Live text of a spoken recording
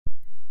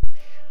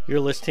You're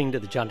listening to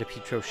the John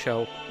DePietro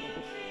Show.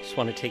 Just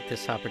want to take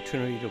this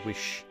opportunity to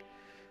wish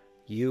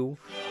you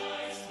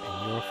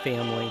and your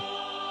family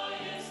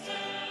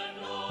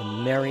the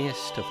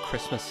merriest of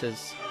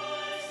Christmases.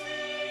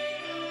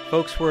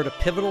 Folks, we're at a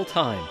pivotal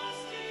time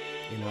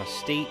in our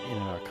state and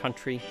in our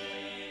country.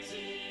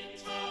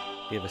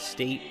 We have a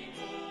state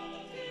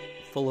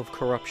full of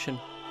corruption,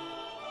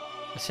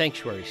 a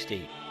sanctuary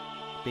state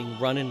being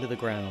run into the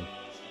ground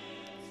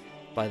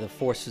by the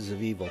forces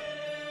of evil.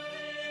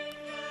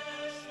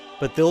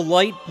 But the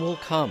light will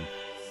come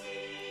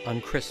on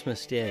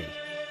Christmas Day,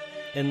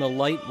 and the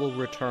light will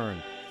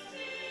return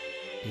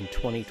in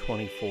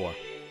 2024.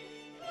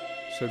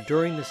 So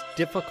during this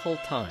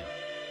difficult time,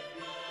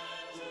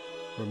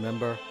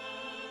 remember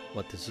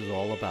what this is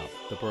all about,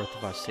 the birth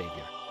of our Savior.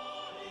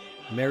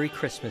 Merry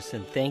Christmas,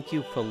 and thank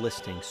you for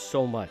listening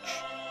so much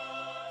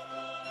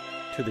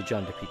to the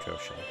John DePietro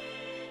Show.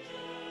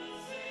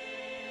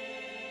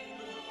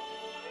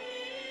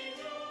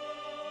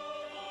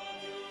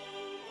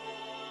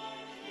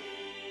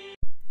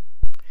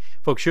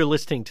 Folks, you're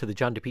listening to the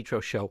John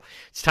DePietro Show.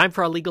 It's time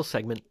for our legal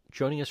segment.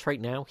 Joining us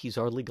right now, he's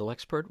our legal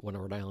expert, one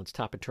of Rhode Island's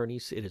top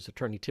attorneys. It is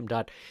attorney Tim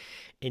Dodd.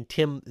 And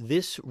Tim,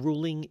 this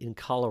ruling in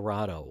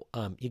Colorado,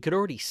 you could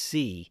already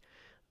see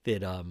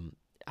that,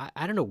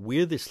 I don't know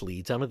where this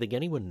leads. I don't think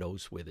anyone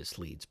knows where this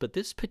leads. But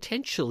this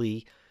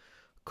potentially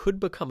could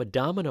become a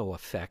domino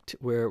effect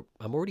where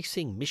I'm already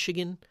seeing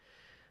Michigan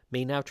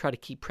may now try to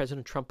keep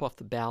President Trump off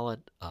the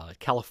ballot.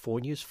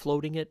 California's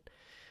floating it.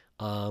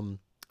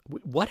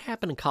 What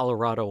happened in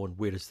Colorado, and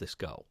where does this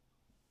go?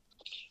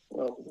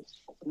 Well,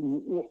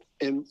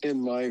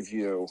 in my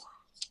view,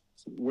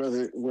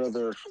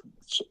 whether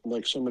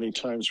like so many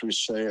times we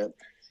say it,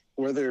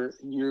 whether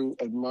you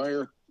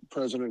admire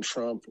President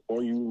Trump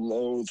or you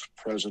loathe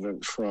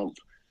President Trump,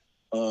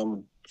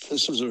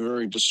 this is a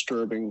very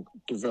disturbing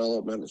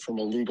development from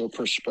a legal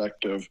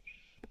perspective.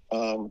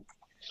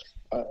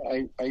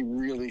 I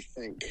really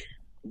think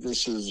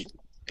this is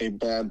a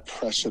bad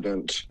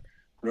precedent,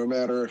 no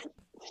matter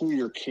who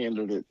your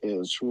candidate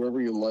is, whoever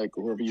you like,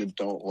 whoever you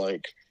don't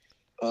like.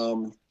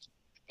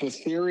 The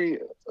theory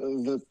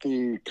that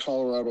the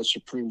Colorado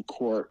Supreme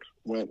Court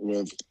went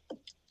with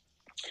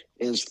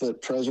is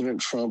that President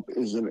Trump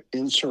is an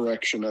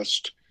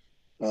insurrectionist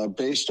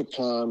based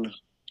upon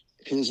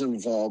his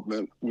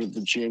involvement with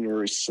the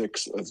January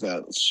 6th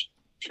events,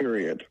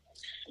 period.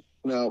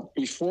 Now,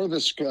 before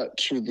this got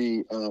to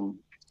the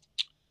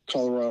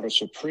Colorado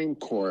Supreme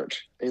Court,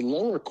 a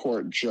lower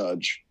court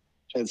judge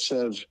had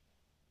said,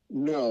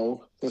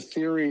 no, the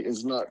theory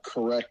is not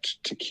correct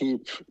to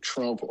keep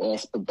Trump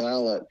off the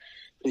ballot,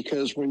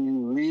 because when you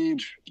read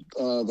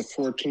the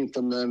 14th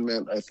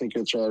Amendment, I think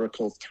it's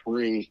Article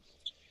 3,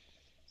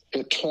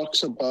 it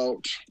talks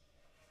about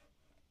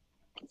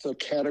the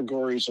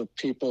categories of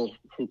people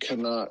who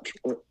cannot,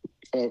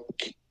 the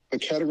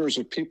categories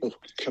of people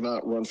who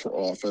cannot run for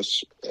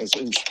office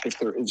if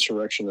they're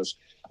insurrectionists,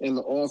 and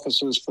the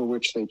offices for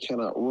which they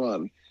cannot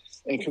run.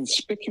 And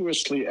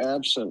conspicuously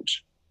absent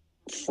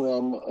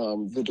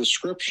from the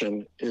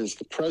description is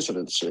the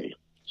presidency.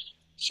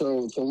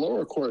 So the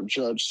lower court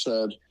judge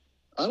said,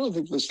 I don't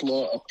think this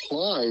law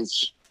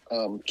applies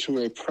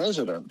to a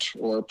president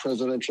or a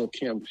presidential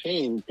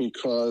campaign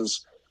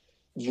because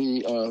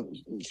the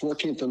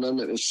 14th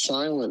Amendment is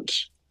silent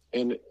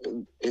and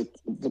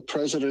the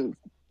president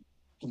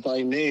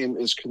by name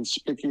is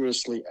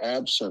conspicuously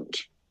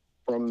absent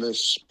from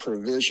this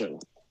provision.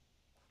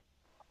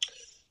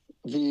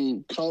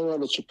 The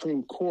Colorado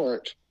Supreme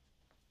Court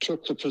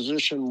took the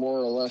position more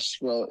or less,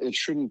 well, it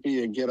shouldn't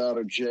be a get out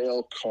of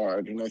jail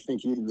card. And I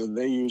think either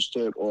they used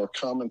it or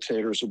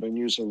commentators have been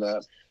using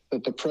that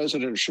the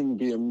president shouldn't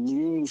be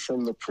immune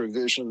from the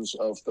provisions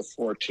of the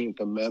 14th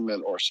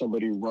Amendment or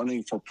somebody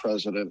running for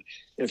president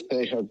if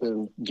they have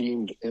been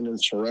deemed an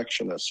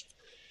insurrectionist.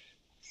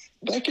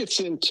 That gets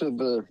into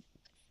the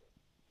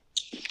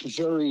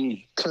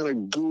very kind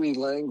of gooey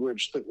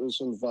language that was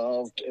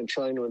involved in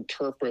trying to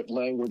interpret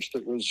language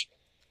that was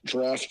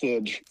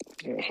drafted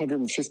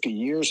 150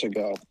 years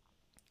ago.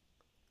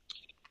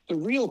 The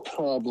real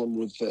problem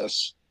with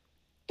this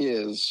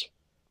is,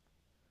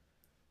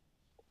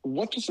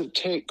 what does it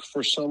take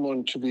for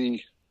someone to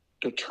be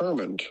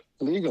determined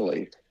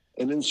legally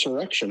an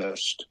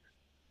insurrectionist?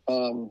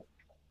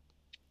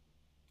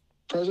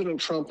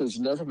 President Trump has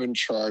never been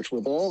charged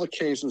with all the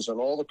cases in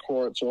all the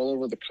courts all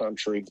over the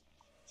country.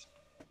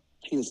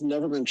 He has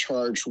never been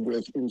charged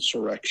with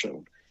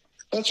insurrection.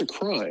 That's a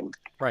crime.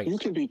 Right. You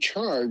can be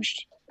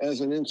charged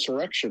as an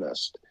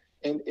insurrectionist.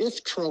 And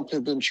if Trump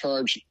had been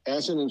charged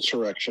as an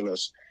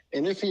insurrectionist,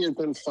 and if he had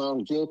been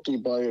found guilty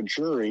by a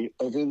jury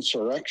of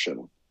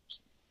insurrection,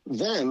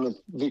 then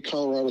the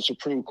Colorado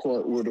Supreme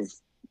Court would have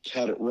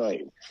had it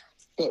right.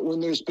 But when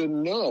there's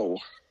been no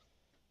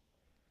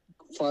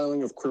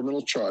filing of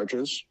criminal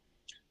charges,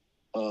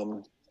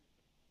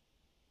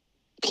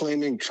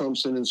 claiming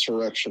Trump's an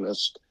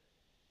insurrectionist,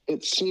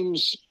 it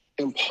seems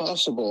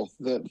impossible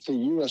that the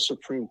U.S.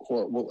 Supreme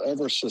Court will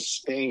ever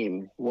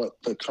sustain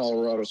what the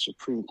Colorado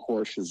Supreme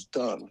Court has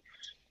done.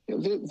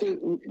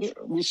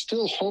 we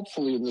still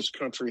hopefully in this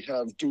country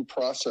have due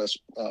process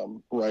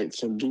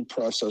rights and due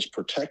process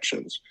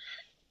protections.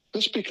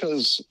 Just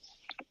because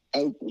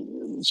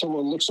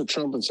someone looks at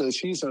Trump and says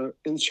he's an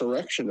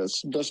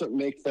insurrectionist doesn't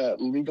make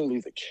that legally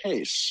the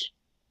case.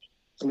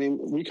 I mean,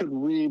 we could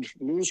read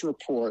news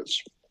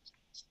reports.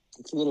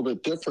 It's a little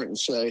bit different and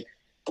say,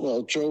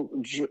 well, Joe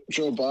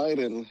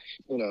Biden,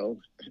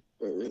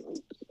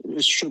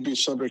 should be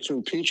subject to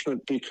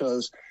impeachment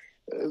because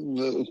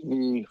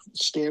the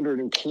standard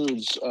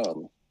includes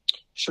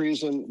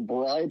treason,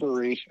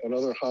 bribery, and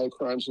other high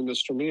crimes and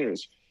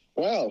misdemeanors.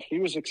 Well, he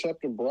was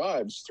accepting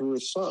bribes through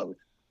his son.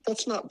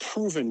 That's not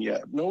proven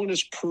yet. No one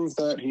has proved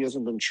that. He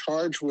hasn't been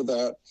charged with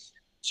that.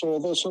 So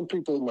although some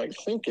people might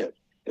think it,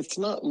 it's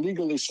not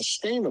legally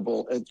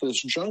sustainable at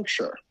this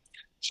juncture.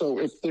 So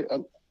if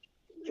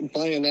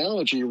by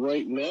analogy,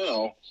 right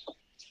now,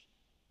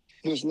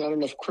 there's not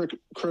enough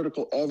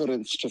critical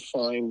evidence to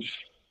find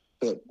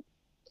that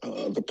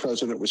the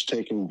president was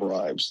taking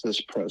bribes, this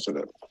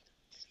president.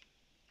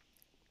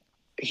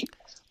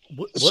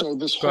 So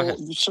this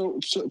whole, so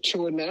to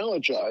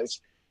analogize,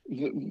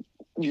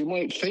 you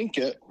might think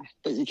it,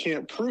 but you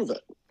can't prove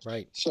it.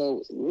 Right.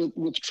 So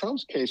with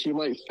Trump's case, you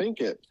might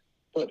think it,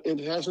 but it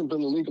hasn't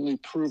been legally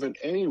proven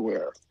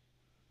anywhere.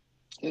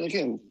 And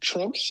again,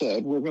 Trump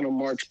said we're going to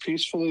march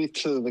peacefully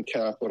to the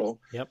Capitol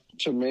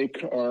to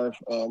make our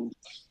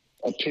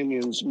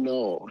opinions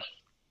known.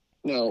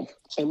 Now,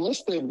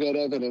 unless they've got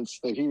evidence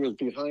that he was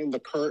behind the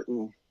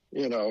curtain,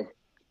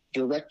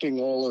 directing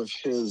all of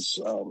his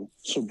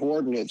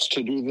subordinates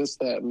to do this,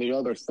 that, and the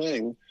other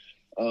thing,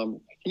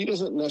 he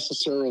doesn't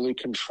necessarily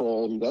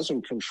control. He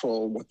doesn't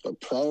control what the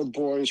Proud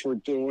Boys were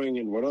doing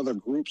and what other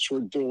groups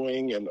were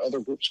doing, and other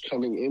groups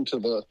coming into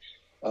the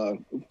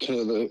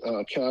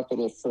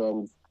Capitol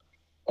from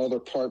other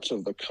parts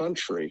of the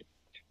country.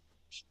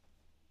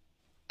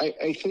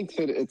 I think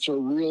that it's a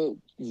real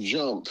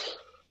jump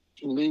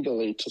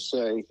legally to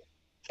say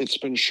it's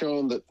been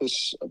shown that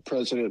this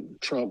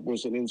President Trump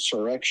was an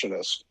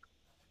insurrectionist.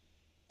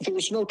 There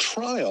was no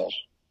trial.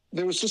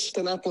 There was just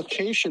an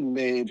application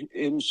made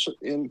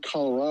in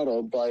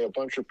Colorado by a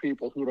bunch of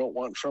people who don't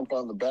want Trump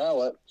on the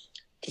ballot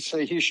to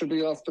say he should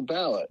be off the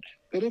ballot.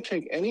 They didn't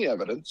take any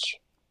evidence.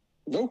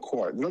 No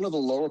court, none of the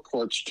lower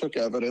courts took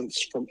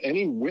evidence from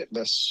any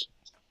witness.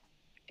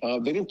 They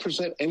didn't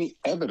present any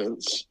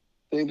evidence.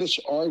 They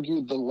just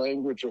argued the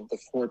language of the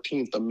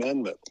 14th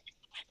Amendment.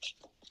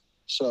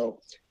 So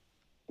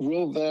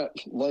will that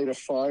light a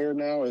fire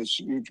now, as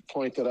you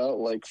pointed out,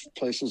 like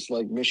places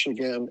like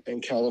Michigan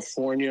and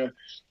California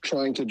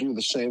trying to do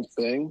the same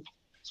thing?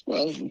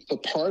 Well, the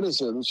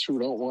partisans who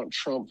don't want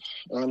Trump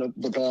on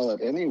the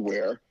ballot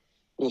anywhere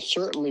will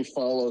certainly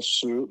follow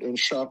suit and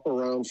shop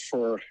around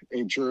for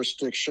a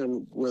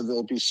jurisdiction where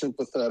there'll be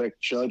sympathetic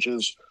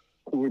judges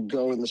who would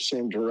go in the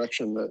same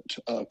direction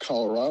that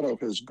Colorado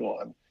has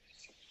gone.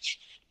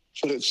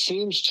 But it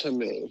seems to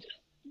me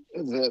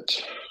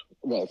that,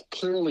 well,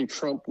 clearly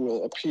Trump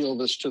will appeal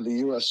this to the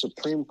U.S.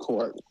 Supreme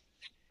Court.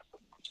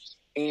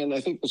 And I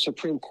think the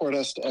Supreme Court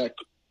has to act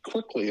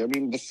quickly. I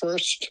mean, the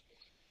first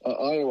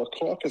Iowa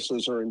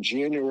caucuses are in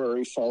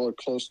January, followed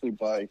closely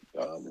by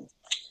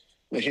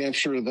New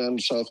Hampshire, then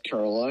South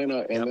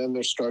Carolina, and then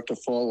they start to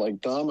fall like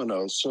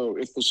dominoes. So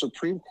if the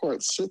Supreme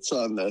Court sits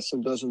on this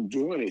and doesn't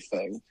do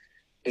anything,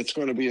 it's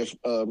going to be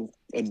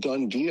a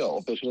done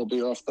deal that he'll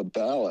be off the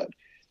ballot.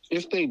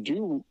 If they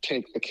do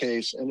take the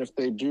case, and if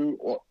they do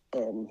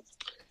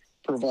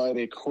provide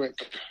a quick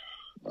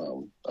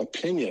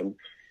opinion,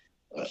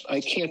 I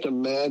can't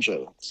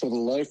imagine for the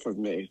life of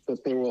me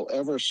that they will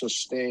ever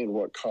sustain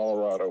what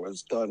Colorado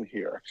has done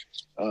here.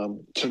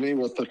 To me,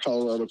 what the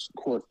Colorado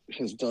court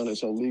has done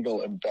is a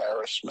legal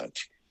embarrassment.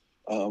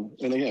 And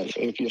again,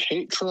 if you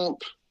hate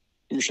Trump,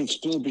 you should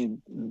still be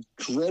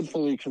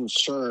dreadfully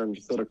concerned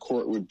that a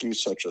court would do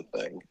such a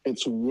thing.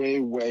 It's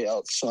way, way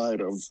outside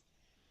of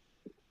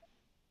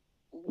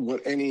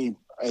what any,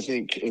 I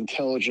think,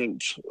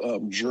 intelligent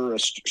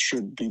jurist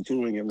should be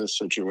doing in this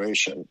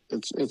situation.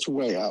 It's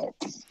way out.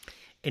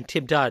 And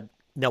Tim Dodd,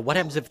 now what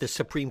happens if the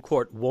Supreme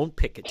Court won't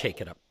take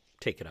it up?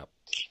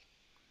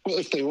 Well,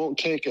 if they won't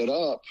take it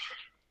up,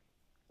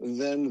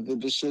 then the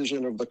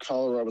decision of the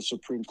Colorado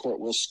Supreme Court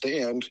will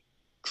stand.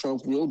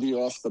 Trump will be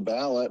off the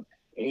ballot.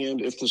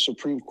 And if the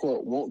Supreme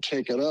Court won't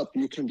take it up,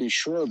 you can be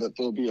sure that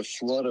there'll be a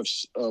flood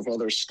of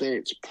other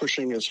states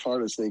pushing as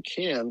hard as they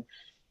can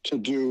to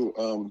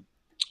do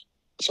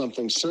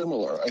something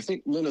similar. I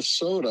think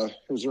Minnesota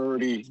has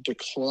already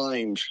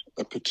declined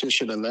a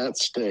petition in that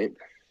state.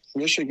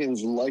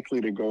 Michigan's likely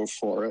to go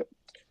for it.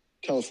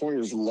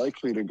 California's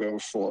likely to go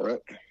for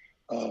it.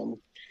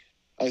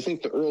 I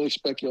think the early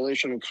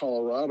speculation in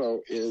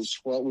Colorado is,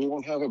 well, we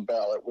won't have a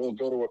ballot. We'll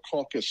go to a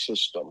caucus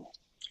system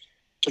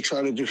to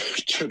try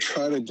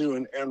to do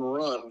an end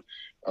run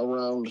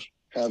around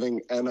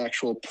having an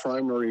actual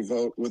primary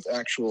vote with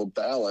actual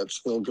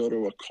ballots. They'll go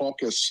to a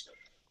caucus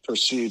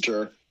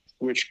procedure,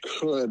 which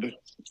could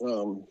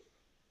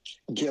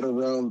get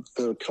around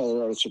the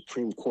Colorado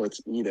Supreme Court's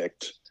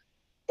edict.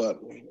 But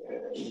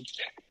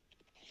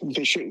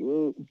they should.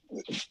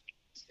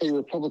 A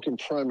Republican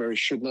primary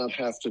should not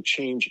have to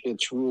change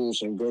its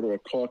rules and go to a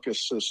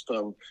caucus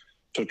system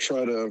to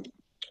try to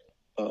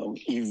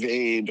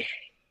evade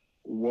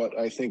what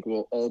I think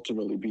will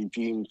ultimately be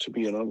deemed to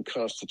be an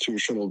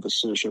unconstitutional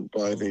decision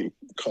by the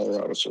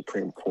Colorado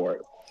Supreme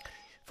Court.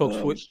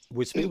 Folks,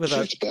 we speak with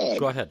it's bad.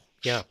 Go ahead.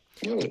 Yeah.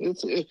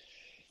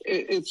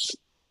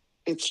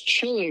 It's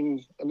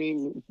chilling. I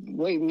mean,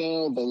 right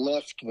now, the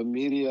left, the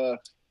media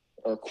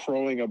are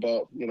crowing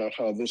about,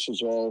 how this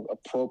is all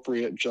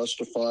appropriate,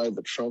 justified,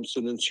 that Trump's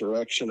an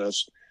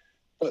insurrectionist.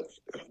 But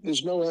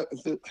there's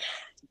the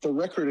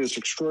record is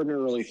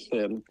extraordinarily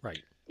thin.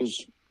 Right.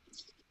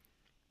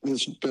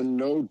 There's been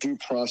no due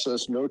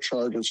process, no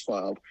charges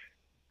filed.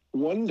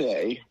 One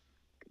day,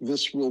 the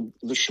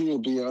shoe will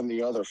be on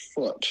the other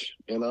foot,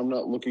 and I'm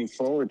not looking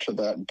forward to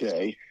that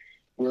day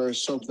where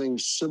something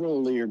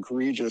similarly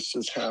egregious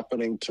is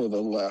happening to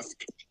the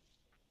left.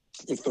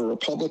 If the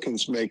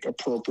Republicans make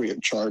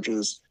appropriate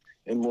charges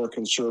in more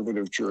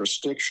conservative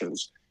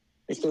jurisdictions,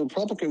 if the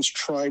Republicans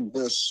tried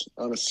this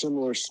on a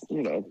similar,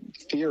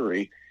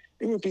 theory,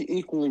 it would be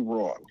equally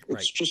wrong.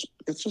 It's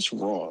just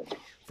wrong.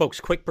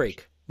 Folks, quick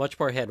break. Much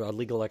more ahead. Our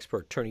legal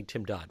expert, attorney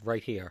Tim Dodd,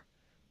 right here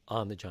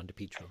on the John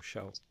DePietro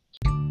Show.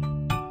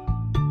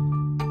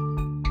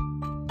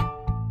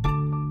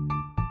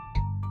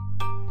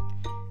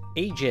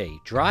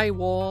 AJ,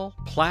 drywall,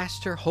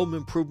 plaster, home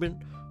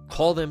improvement.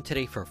 Call them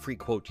today for a free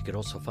quote. You can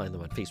also find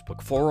them on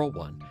Facebook.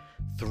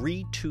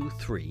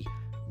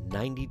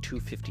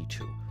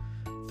 401-323-9252.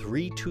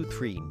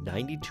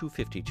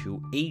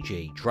 323-9252.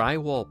 AJ,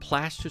 drywall,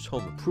 plasters,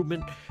 home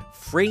improvement,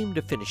 frame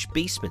to finish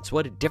basements.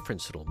 What a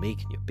difference it'll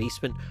make in your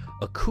basement.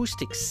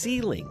 Acoustic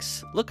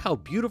ceilings. Look how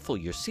beautiful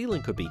your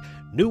ceiling could be.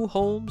 New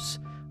homes,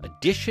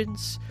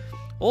 additions.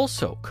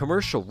 Also,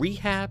 commercial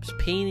rehabs,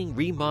 painting,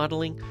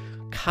 remodeling.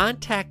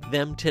 Contact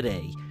them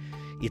today.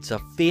 It's a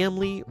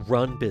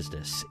family-run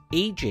business.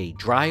 AJ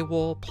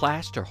Drywall,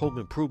 Plaster, Home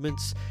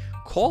Improvements.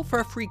 Call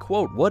for a free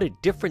quote. What a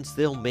difference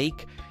they'll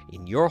make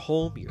in your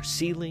home, your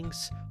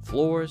ceilings,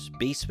 floors,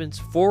 basements.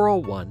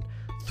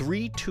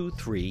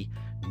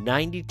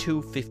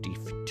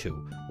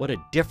 401-323-9252. What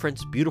a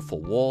difference.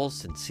 Beautiful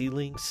walls and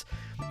ceilings.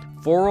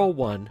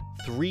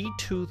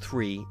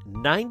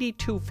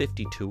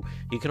 401-323-9252.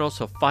 You can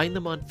also find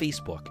them on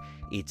Facebook.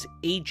 It's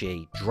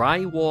AJ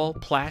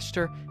Drywall,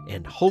 Plaster,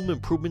 and Home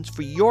Improvements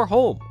for your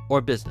home or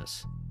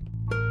business.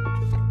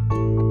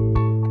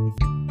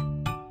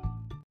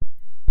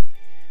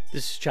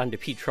 This is John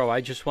DePietro.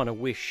 I just want to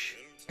wish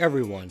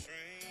everyone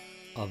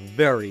a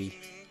very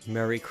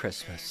Merry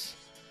Christmas.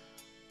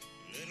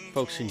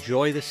 Folks,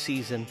 enjoy the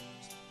season.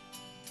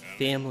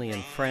 Family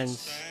and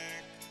friends.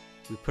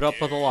 We put up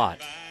with a lot.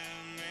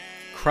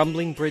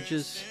 Crumbling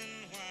bridges,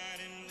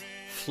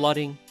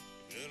 flooding,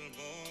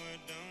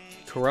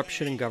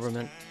 corruption in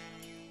government.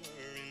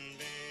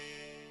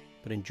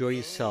 But enjoy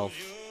yourself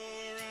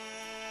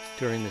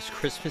during this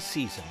Christmas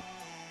season.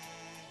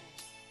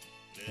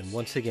 And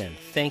once again,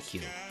 thank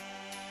you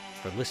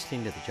for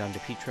listening to the John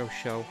DePietro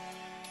Show.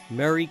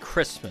 Merry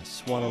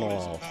Christmas, one and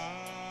all.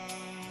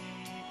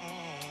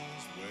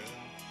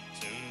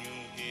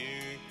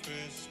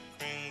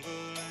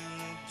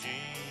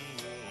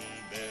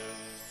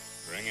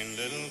 Bringing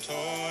little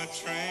toy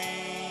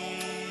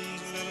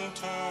trains, little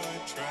toy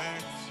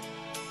tracks,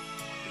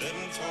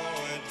 little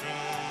toy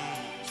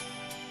drums,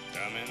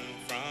 coming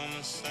from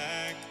a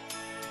sack,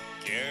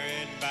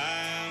 carried by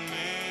a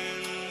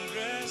man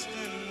dressed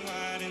in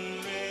white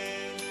and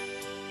red.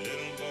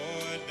 Little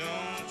boy,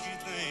 don't you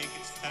think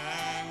it's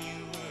time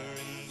you were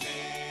in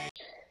bed?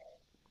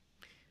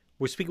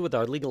 We're speaking with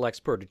our legal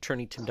expert,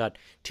 attorney Tim Dodd.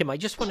 Tim, I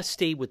just want to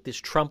stay with this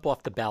Trump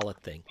off the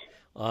ballot thing.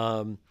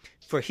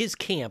 For his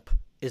camp,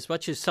 as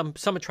much as some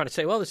are trying to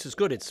say, well, this is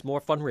good, it's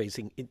more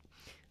fundraising,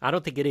 I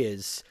don't think it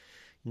is.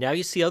 Now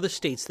you see other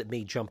states that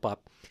may jump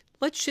up.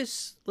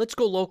 Let's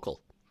go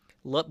local.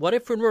 What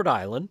if in Rhode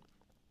Island,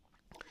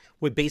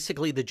 where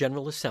basically the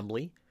General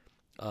Assembly,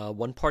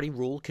 one-party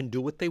rule, can do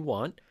what they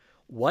want?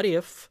 What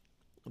if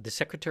the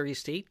Secretary of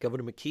State,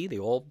 Governor McKee,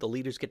 the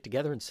leaders get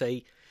together and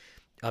say,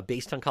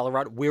 based on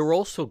Colorado, we're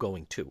also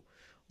going to?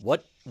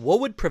 What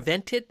would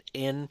prevent it?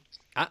 And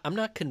I'm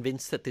not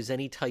convinced that there's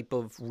any type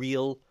of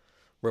real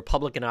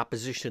Republican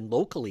opposition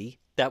locally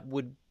that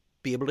would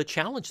be able to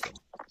challenge them.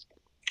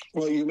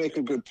 Well, you make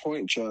a good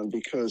point, John,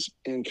 because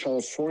in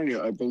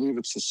California, I believe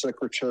it's the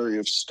Secretary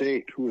of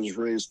State who has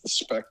raised the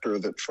specter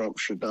that Trump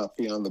should not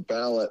be on the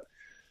ballot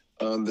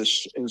on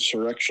this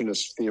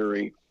insurrectionist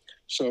theory.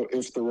 So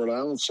if the Rhode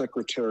Island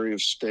Secretary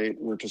of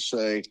State were to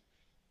say,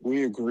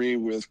 we agree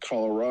with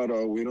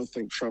Colorado, we don't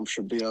think Trump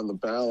should be on the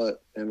ballot,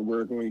 and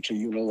we're going to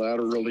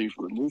unilaterally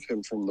remove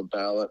him from the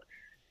ballot,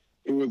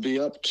 it would be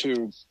up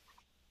to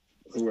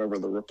whoever,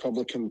 the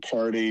Republican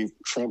Party,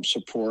 Trump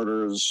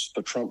supporters,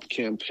 the Trump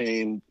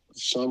campaign,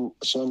 some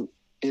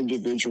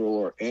individual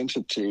or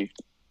entity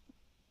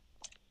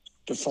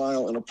to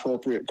file an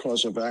appropriate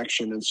cause of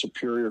action in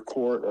Superior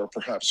Court or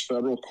perhaps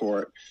federal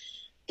court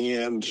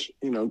and,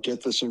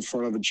 get this in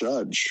front of a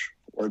judge.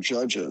 or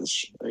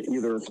judges,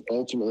 either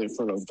ultimately in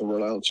front of the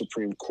Rhode Island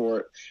Supreme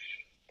Court,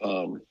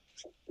 for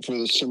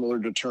the similar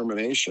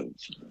determination.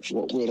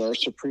 What would our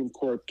Supreme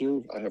Court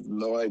do? I have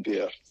no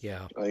idea.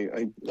 Yeah.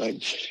 I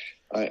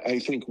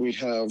think we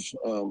have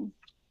a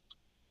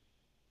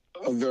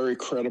very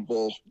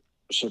credible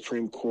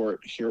Supreme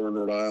Court here in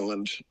Rhode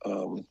Island.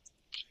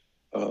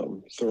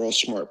 They're all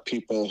smart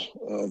people,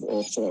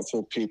 all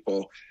thoughtful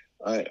people.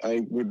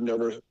 I would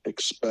never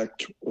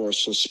expect or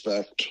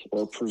suspect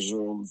or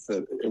presume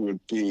that it would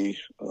be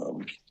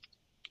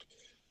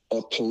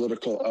a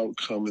political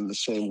outcome in the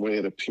same way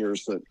it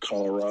appears that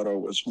Colorado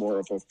was more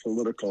of a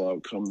political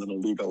outcome than a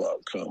legal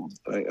outcome.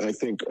 I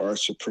think our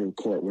Supreme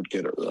Court would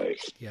get it right.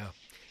 Yeah.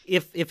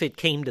 If it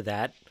came to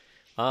that,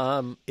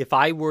 if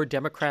I were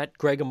Democrat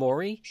Greg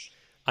Amore,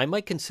 I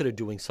might consider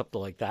doing something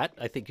like that.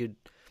 I think it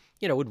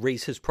would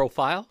raise his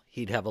profile.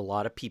 He'd have a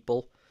lot of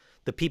people.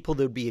 The people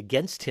that would be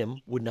against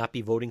him would not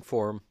be voting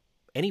for him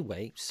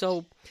anyway.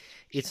 So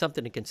it's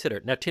something to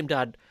consider. Now, Tim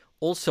Dodd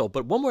also,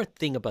 but one more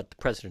thing about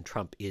President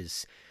Trump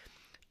is,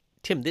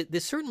 Tim,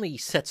 this certainly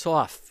sets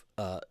off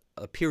a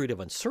period of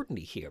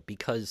uncertainty here,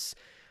 because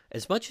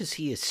as much as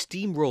he is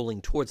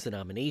steamrolling towards the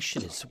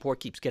nomination, his support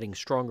keeps getting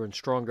stronger and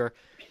stronger.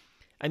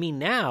 I mean,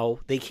 now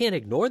they can't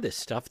ignore this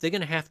stuff. They're going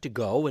to have to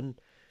go and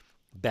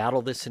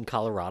battle this in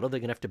Colorado.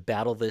 They're going to have to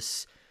battle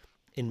this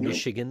in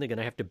Michigan. They're going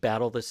to have to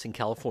battle this in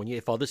California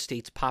if other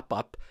states pop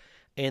up.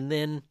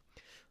 And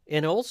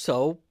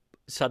also,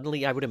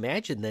 suddenly, I would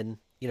imagine then,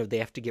 they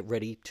have to get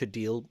ready to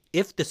deal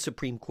if the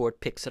Supreme Court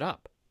picks it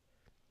up.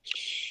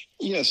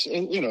 Yes,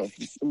 and,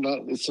 it's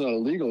not a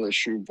legal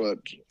issue, but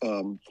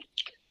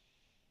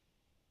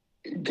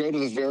go to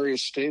the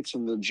various states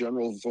and the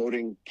general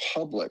voting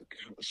public.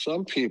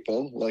 Some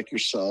people, like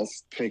yourself,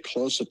 pay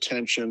close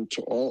attention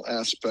to all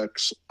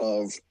aspects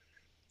of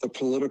the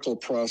political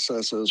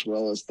process as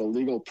well as the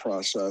legal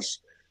process.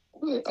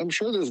 I'm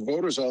sure there's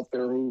voters out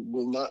there who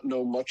will not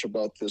know much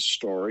about this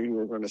story, who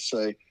are going to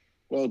say,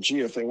 well, gee,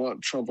 if they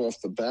want Trump off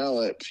the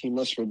ballot, he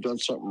must have done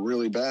something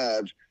really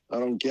bad. I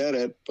don't get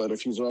it, but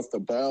if he's off the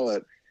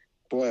ballot,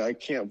 boy, I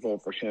can't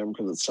vote for him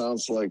because it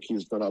sounds like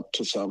he's been up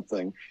to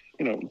something.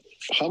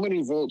 How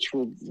many votes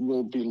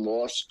will be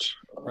lost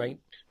right,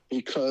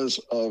 because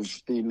of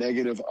the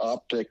negative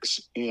optics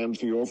and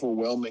the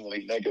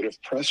overwhelmingly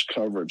negative press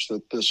coverage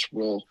that this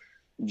will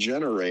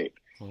generate?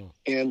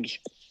 And,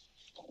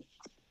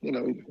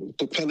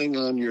 depending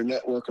on your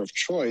network of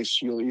choice,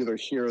 you'll either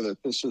hear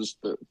that this is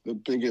the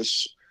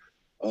biggest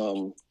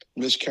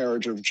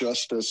miscarriage of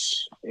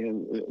justice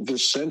in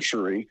this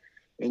century,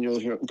 and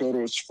you'll go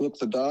to flip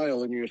the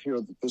dial and you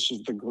hear that this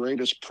is the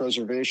greatest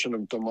preservation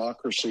of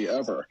democracy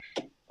ever.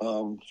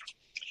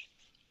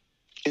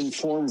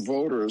 Informed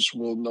voters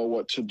will know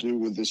what to do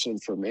with this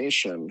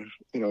information.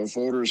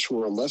 Voters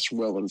who are less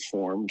well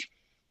informed,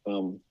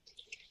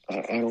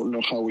 I don't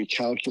know how we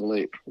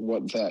calculate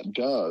what that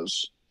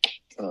does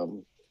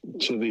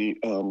to the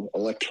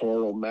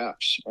electoral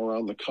maps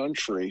around the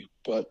country,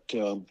 but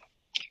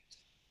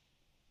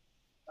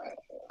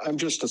I'm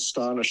just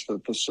astonished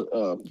that this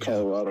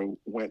Colorado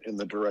went in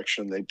the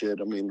direction they did.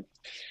 I mean,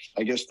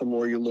 I guess the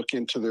more you look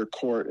into their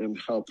court and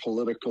how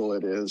political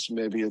it is,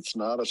 maybe it's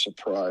not a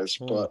surprise.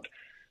 But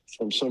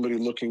from somebody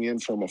looking in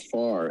from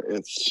afar,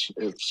 it's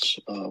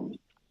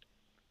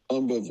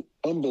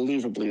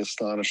unbelievably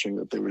astonishing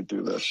that they would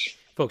do this.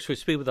 Folks, we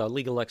speak with our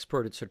legal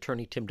expert. It's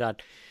attorney Tim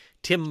Dodd.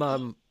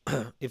 Tim,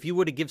 if you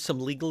were to give some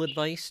legal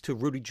advice to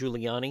Rudy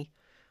Giuliani,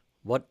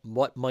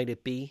 what might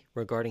it be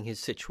regarding his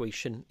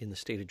situation in the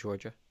state of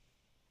Georgia?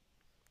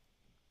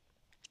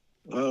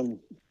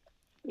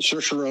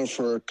 Search around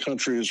for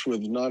countries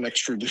with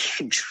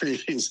non-extradition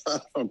treaties. I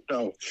don't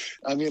know.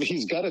 I mean,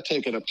 he's got to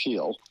take an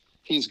appeal.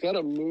 He's got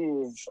to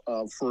move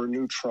for a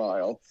new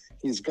trial.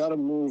 He's got to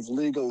move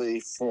legally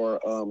for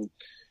a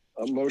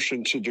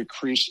motion to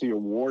decrease the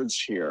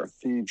awards here.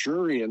 The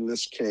jury in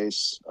this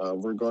case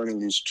regarding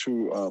these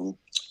two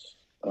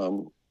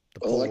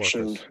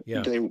election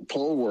day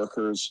poll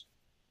workers,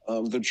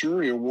 the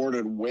jury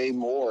awarded way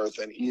more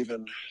than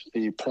even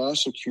the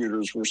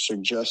prosecutors were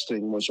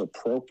suggesting was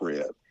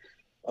appropriate.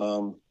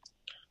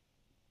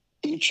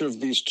 Each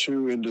of these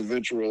two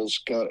individuals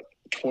got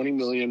 $20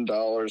 million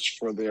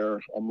for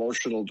their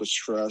emotional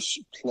distress,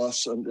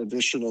 plus an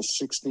additional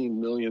 $16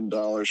 million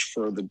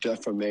for the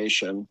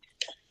defamation,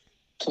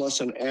 plus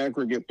an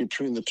aggregate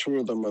between the two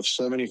of them of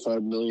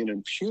 $75 million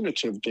in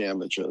punitive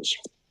damages.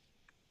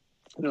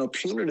 Now,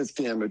 punitive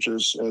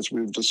damages, as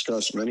we've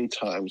discussed many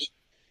times,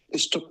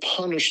 is to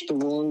punish the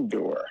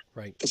wrongdoer,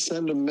 right, to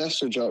send a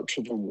message out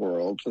to the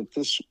world that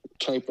this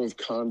type of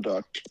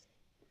conduct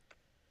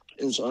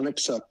is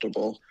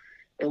unacceptable,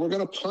 and we're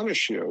going to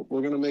punish you.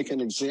 We're going to make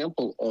an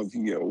example of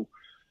you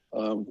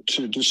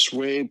to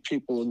dissuade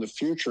people in the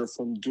future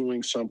from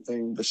doing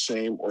something the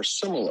same or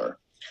similar.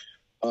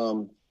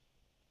 $75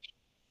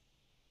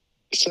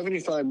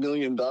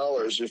 million,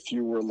 if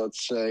you were,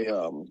 let's say,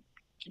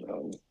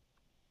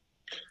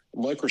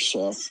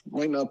 Microsoft,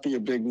 might not be a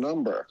big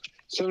number.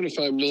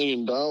 $75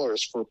 million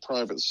for a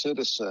private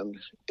citizen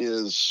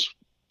is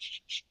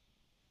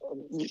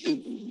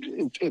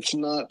it's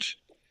not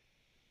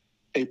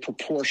a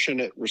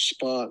proportionate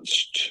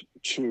response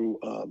to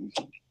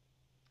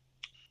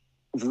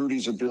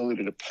Rudy's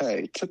ability to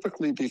pay.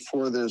 Typically,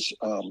 before there's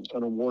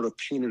an award of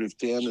punitive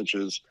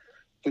damages,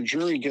 the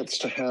jury gets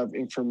to have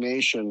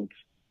information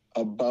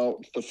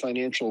about the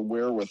financial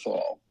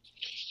wherewithal.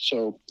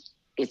 So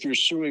if you're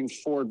suing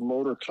Ford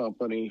Motor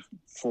Company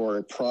for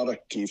a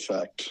product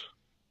defect,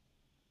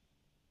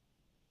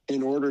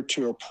 in order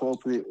to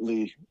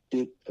appropriately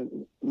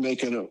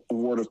make an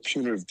award of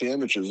punitive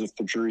damages, if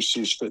the jury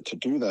sees fit to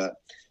do that,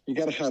 you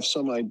got to have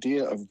some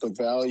idea of the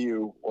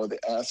value or the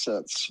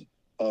assets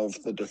of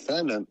the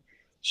defendant,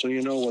 so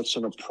you know what's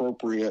an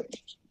appropriate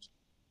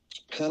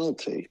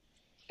penalty.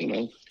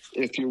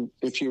 If you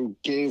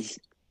gave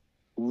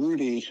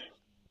Rudy,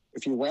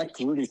 if you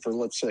whacked Rudy for,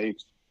 let's say,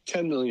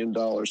 $10 million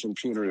in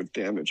punitive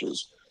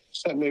damages,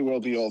 that may well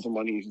be all the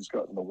money he's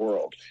got in the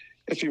world.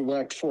 If you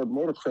whacked Ford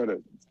Motor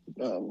Company,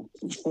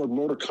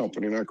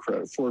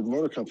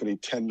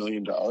 $10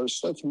 million,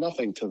 that's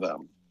nothing to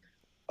them.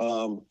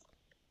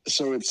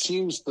 So it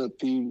seems that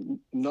the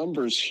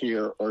numbers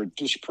here are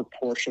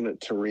disproportionate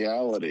to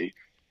reality.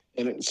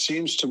 And it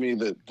seems to me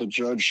that the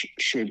judge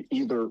should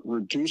either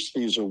reduce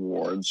these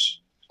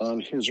awards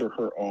on his or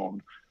her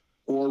own,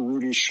 or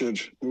Rudy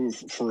should move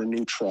for a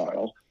new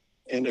trial.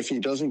 And if he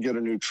doesn't get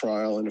a new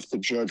trial, and if the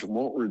judge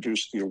won't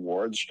reduce the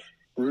awards,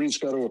 Rudy's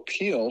got to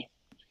appeal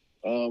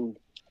and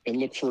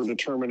look for a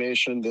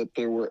determination that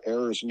there were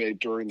errors made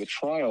during the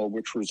trial,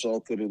 which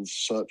resulted in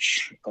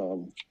such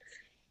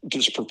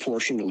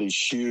disproportionately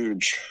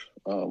huge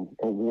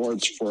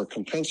awards for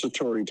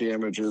compensatory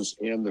damages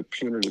and the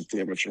punitive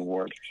damage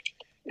award.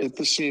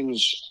 This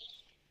seems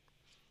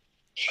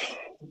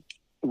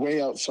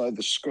way outside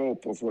the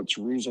scope of what's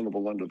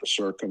reasonable under the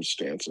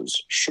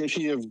circumstances. Should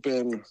he have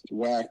been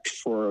whacked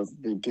for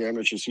the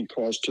damages he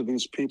caused to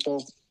these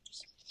people?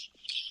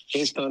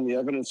 Based on the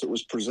evidence that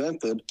was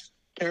presented,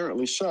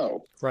 apparently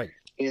so. Right.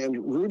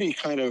 And Rudy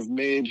kind of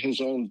made his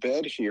own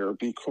bed here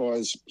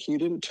because he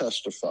didn't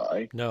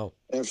testify. No.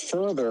 And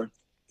further,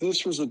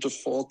 this was a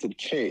defaulted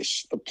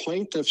case. The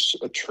plaintiff's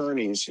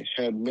attorneys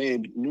had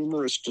made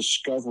numerous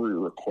discovery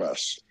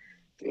requests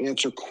to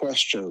answer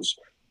questions.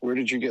 Where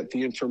did you get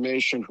the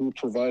information? Who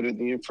provided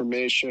the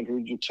information? Who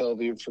did you tell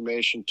the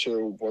information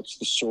to? What's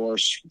the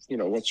source?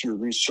 What's your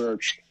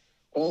research?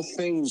 All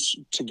things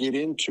to get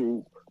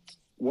into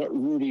what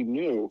Rudy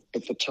knew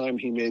at the time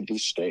he made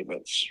these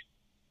statements.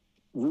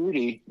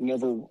 Rudy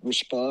never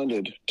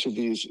responded to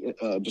these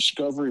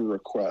discovery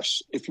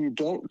requests. If you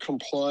don't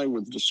comply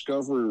with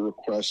discovery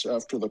requests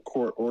after the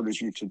court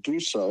orders you to do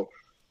so,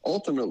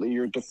 ultimately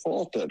you're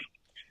defaulted.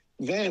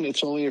 Then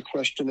it's only a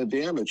question of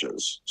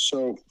damages.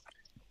 So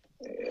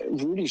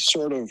Rudy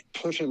sort of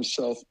put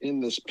himself in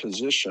this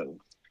position,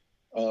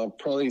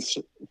 probably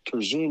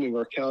presuming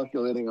or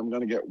calculating I'm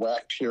going to get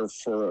whacked here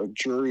for a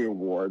jury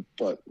award,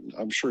 but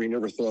I'm sure he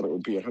never thought it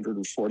would be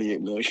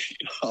 $148 million.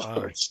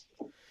 Wow.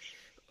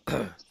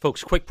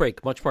 Folks, quick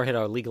break. Much more ahead.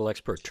 Our legal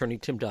expert, attorney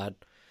Tim Dodd,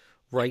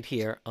 right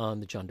here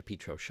on the John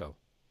DePietro Show.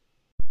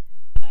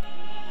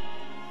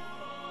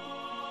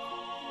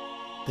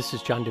 This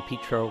is John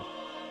DePietro.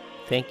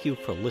 Thank you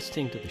for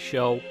listening to the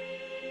show.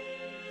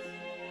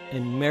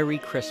 And Merry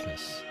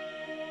Christmas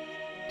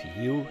to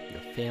you,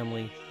 your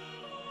family,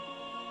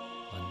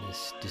 on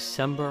this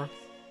December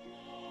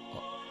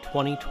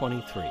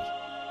 2023.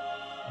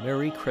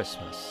 Merry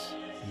Christmas,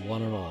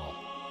 one and all.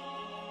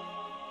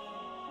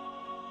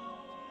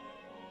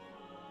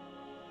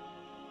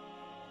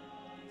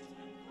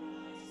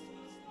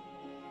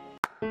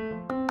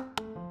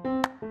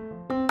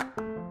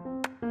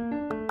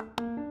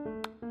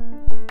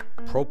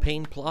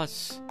 Propane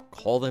Plus.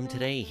 Call them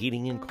today.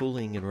 Heating and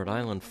Cooling in Rhode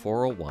Island,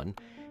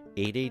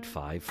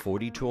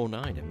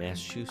 401-885-4209. In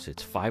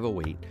Massachusetts,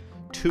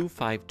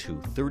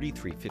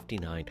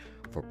 508-252-3359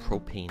 for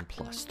Propane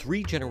Plus.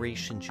 3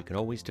 generations you can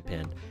always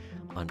depend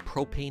on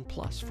Propane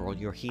Plus for all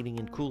your heating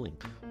and cooling.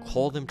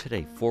 Call them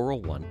today,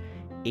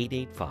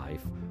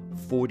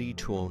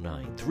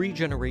 401-885-4209. 3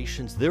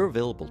 generations. They're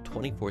available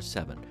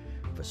 24/7.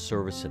 For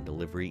service and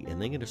delivery, and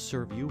they're going to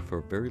serve you for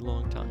a very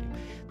long time.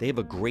 They have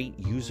a great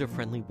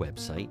user-friendly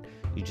website.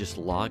 You just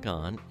log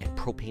on at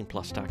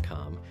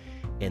propaneplus.com,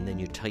 and then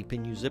you type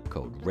in your zip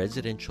code,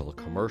 residential or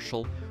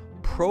commercial.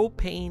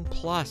 Propane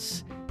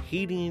Plus,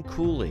 heating and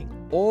cooling,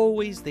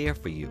 always there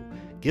for you.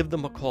 Give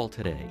them a call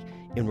today.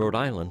 In Rhode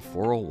Island,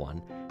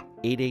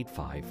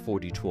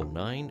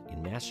 401-885-4209.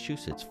 In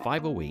Massachusetts,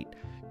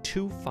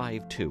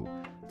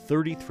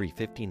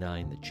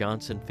 508-252-3359. The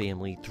Johnson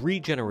family, 3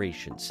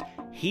 generations.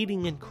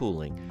 Heating and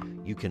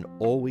cooling, you can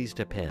always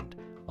depend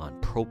on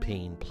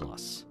Propane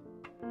Plus.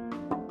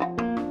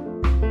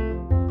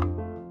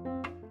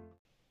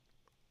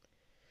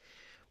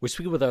 We're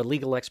speaking with our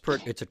legal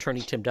expert. It's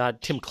attorney Tim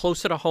Dodd. Tim,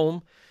 closer to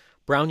home,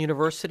 Brown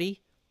University.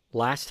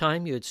 Last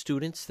time you had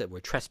students that were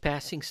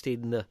trespassing,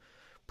 stayed in the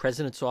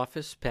president's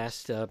office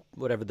past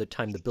whatever the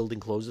time the building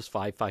closes,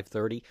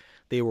 5:30.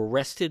 They were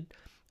arrested.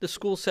 The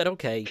school said,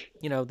 okay,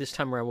 this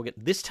time around we'll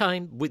get. This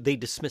time they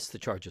dismissed the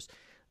charges.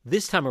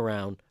 This time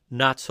around,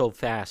 not so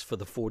fast for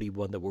the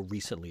 41 that were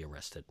recently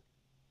arrested.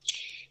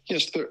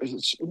 Yes,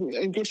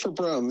 and good for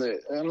Brown.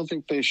 I don't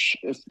think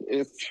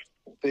if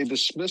they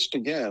dismissed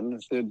again,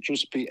 they'd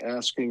just be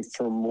asking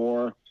for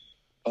more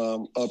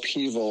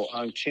upheaval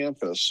on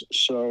campus.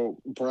 So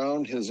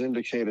Brown has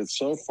indicated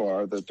so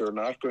far that they're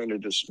not going to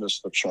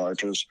dismiss the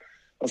charges.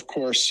 Of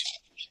course,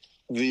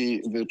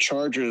 the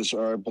charges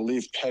are, I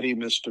believe, petty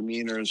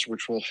misdemeanors,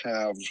 which will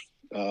have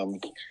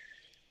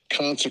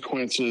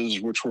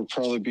consequences, which will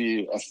probably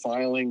be a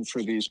filing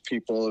for these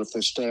people. If they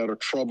stay out of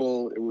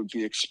trouble, it would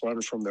be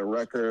expunged from their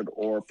record,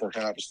 or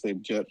perhaps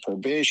they'd get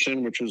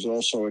probation, which is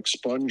also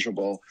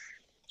expungible.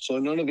 So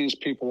none of these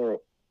people are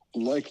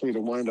likely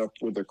to wind up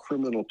with a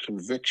criminal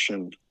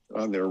conviction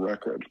on their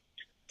record.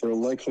 They're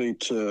likely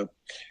to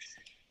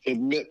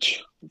admit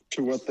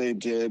to what they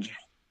did,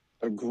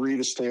 agree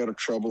to stay out of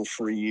trouble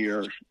for a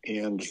year,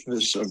 and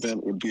this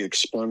event would be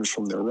expunged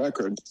from their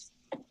record.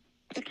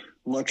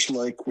 Much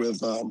like with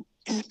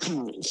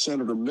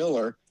Senator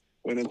Miller,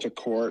 went into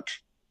court,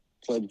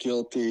 pled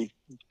guilty,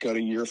 got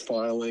a year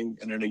filing,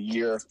 and in a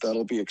year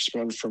that'll be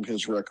expunged from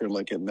his record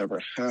like it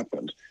never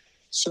happened.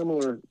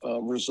 Similar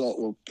result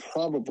will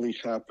probably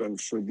happen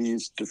for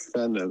these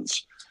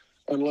defendants,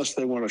 unless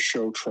they want to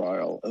show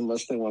trial,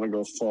 unless they want to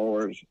go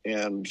forward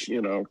and,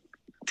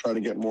 try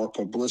to get more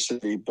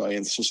publicity by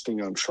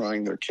insisting on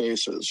trying their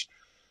cases.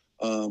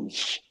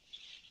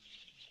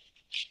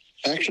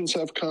 Actions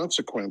have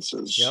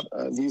consequences. Yep.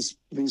 These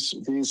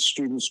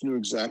students knew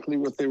exactly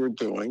what they were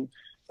doing.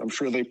 I'm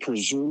sure they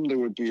presumed they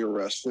would be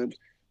arrested.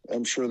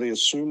 I'm sure they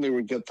assumed they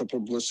would get the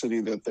publicity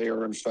that they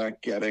are in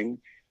fact getting,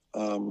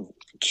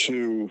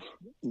 to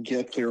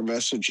get their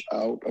message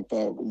out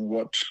about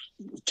what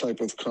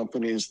type of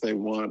companies they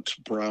want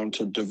Brown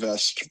to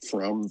divest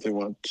from. They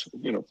want,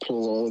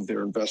 pull all of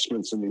their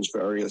investments in these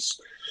various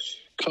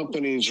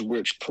companies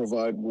which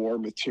provide war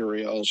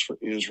materials for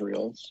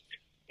Israel.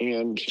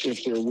 And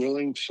if they're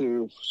willing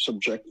to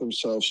subject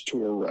themselves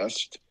to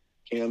arrest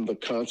and the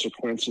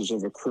consequences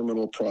of a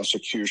criminal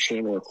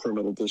prosecution or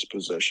criminal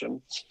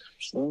disposition,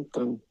 well,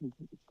 then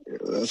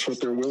that's what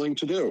they're willing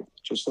to do.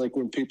 Just like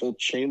when people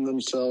chain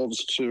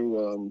themselves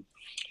to,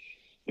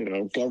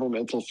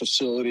 governmental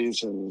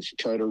facilities and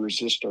try to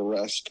resist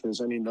arrest, there's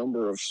any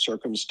number of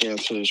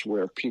circumstances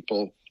where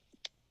people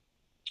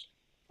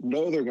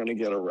know they're going to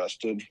get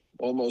arrested,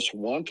 almost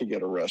want to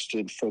get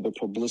arrested for the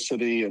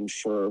publicity and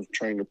for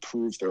trying to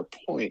prove their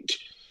point.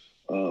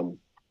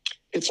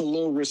 It's a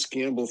low-risk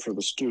gamble for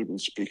the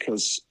students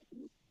because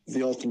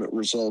the ultimate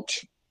result,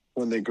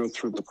 when they go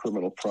through the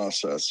criminal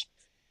process,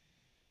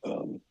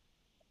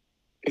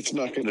 it's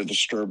not going to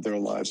disturb their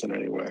lives in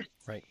any way.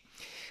 Right.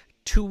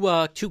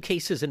 Two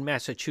cases in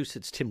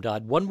Massachusetts, Tim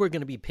Dodd. One we're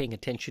going to be paying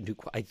attention to,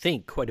 I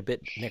think, quite a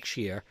bit next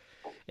year,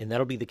 and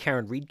that'll be the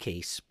Karen Reed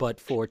case. But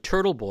for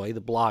Turtle Boy,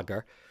 the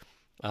blogger,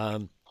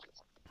 now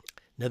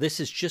this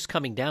is just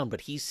coming down,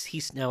 but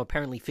he's now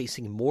apparently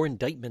facing more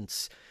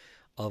indictments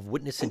of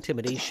witness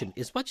intimidation.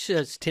 As much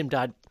as, Tim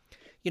Dodd,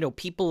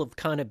 people have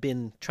kind of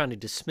been trying to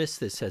dismiss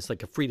this as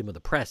like a freedom of the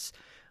press.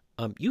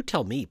 You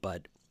tell me,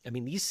 bud. I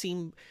mean, these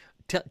seem...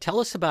 Tell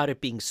us about it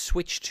being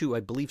switched to,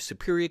 I believe,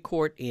 Superior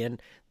Court, and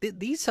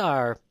these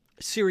are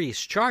serious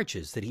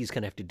charges that he's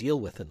going to have to deal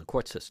with in the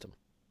court system.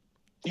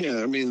 Yeah,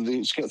 I mean,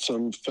 he's got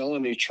some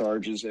felony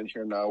charges in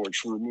here now,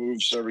 which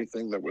removes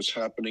everything that was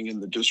happening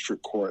in the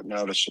district court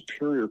now to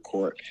Superior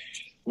Court.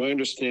 My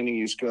understanding,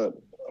 he's got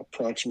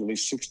approximately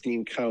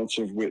 16 counts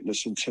of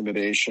witness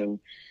intimidation,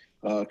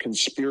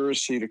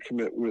 conspiracy to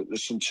commit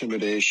witness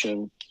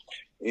intimidation,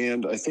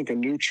 and I think a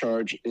new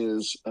charge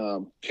is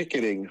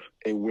picketing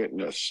a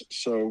witness.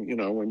 So,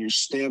 when you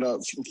stand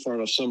out in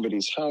front of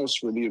somebody's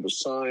house with either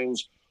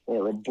signs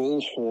or a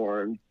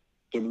bullhorn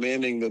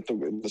demanding that the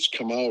witness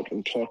come out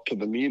and talk to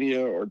the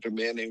media, or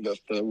demanding that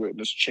the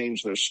witness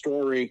change their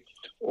story,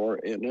 or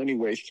in any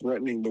way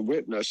threatening the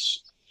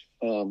witness,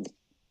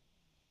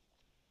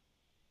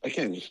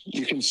 again,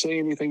 you can say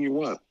anything you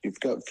want. You've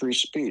got free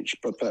speech,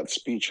 but that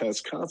speech has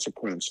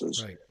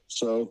consequences. Right.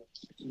 So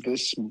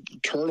this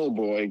Turtle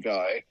Boy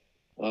guy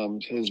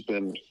has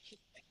been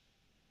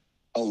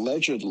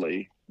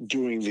allegedly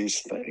doing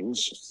these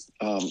things,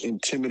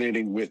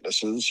 intimidating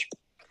witnesses,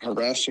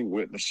 harassing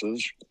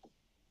witnesses.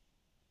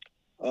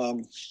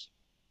 Once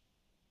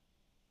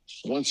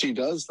he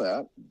does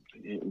that,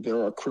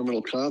 there are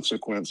criminal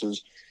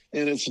consequences.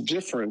 And it's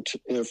different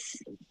if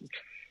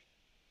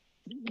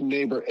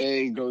neighbor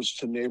A goes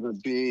to neighbor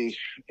B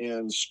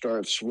and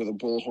starts with a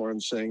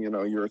bullhorn saying,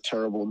 you're a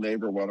terrible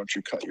neighbor, why don't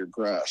you cut your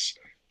grass?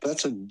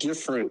 That's a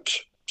different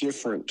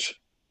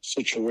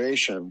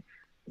situation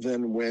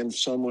than when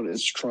someone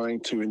is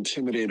trying to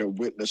intimidate a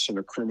witness in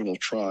a criminal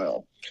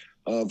trial.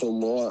 The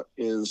law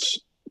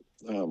is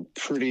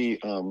pretty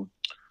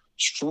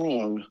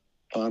strong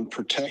on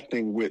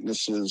protecting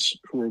witnesses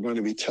who are going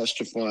to be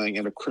testifying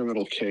in a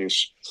criminal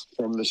case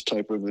from this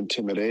type of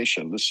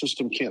intimidation. The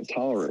system can't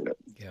tolerate it.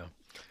 Yeah.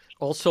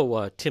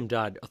 Also, Tim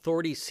Dodd,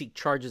 authorities seek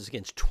charges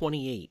against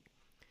 28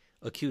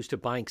 accused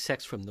of buying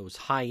sex from those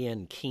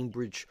high-end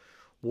Cambridge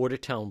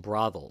Watertown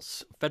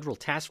brothels. Federal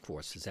task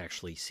force is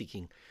actually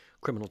seeking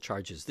criminal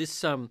charges.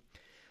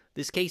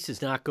 This case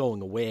is not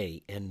going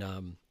away,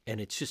 and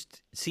it's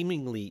just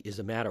seemingly is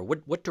a matter.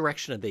 What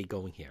direction are they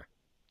going here?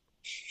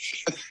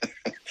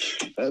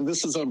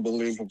 This is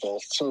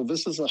unbelievable. So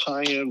this is a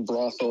high-end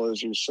brothel,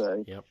 as you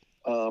say. Yep.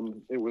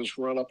 It was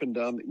run up and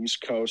down the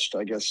East Coast,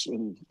 I guess,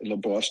 in the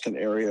Boston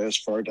area, as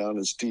far down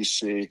as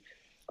D.C.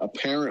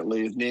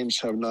 Apparently, names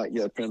have not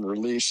yet been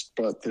released,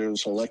 but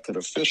there's elected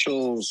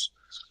officials.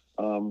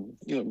 I'm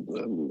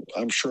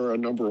sure a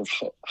number of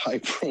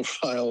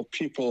high-profile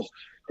people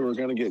who are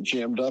going to get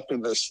jammed up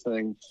in this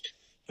thing.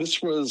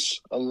 This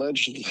was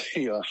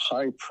allegedly a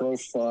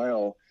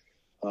high-profile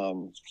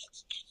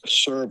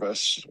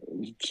service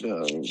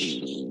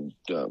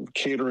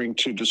catering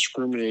to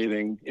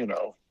discriminating,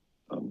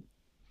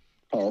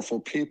 powerful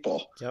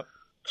people. Yep.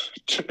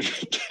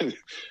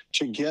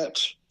 To get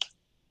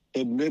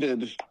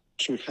admitted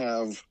to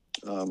have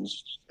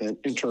an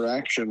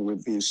interaction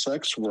with these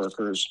sex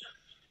workers,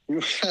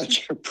 you had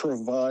to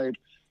provide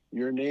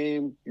your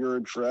name, your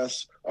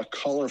address, a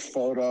color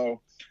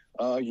photo,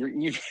 your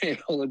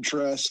email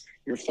address,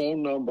 your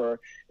phone number,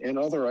 and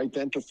other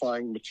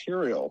identifying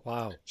material.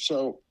 Wow.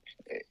 So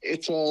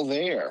it's all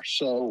there.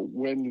 So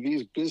when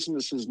these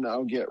businesses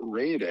now get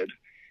raided,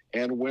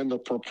 and when the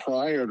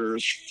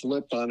proprietors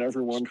flip on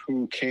everyone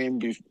who came,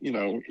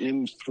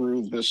 in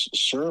through this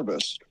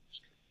service,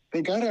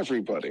 they got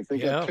everybody. They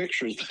got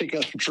pictures, they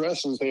got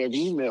addresses, they have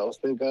emails,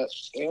 they got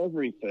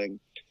everything.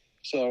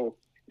 So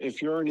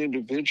if you're an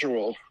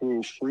individual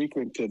who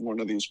frequented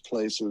one of these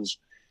places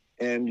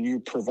and you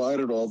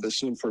provided all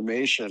this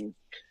information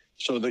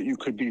so that you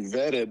could be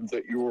vetted,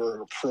 that you were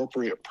an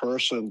appropriate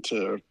person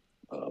to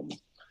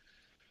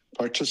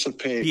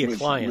participate, be a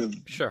client,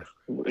 sure.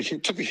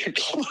 To be a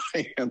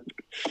client.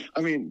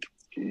 I mean,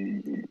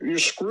 you're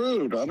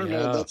screwed. I don't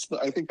know.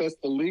 I think that's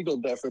the legal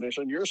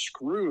definition. You're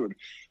screwed.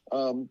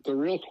 The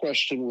real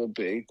question will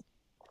be,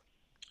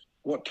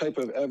 what type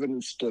of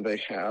evidence do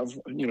they have?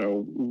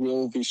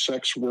 Will the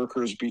sex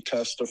workers be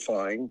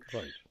testifying?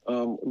 Right.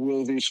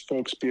 Will these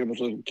folks be able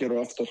to get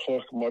off the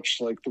hook, much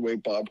like the way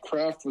Bob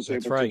Kraft was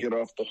able to get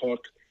off the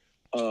hook?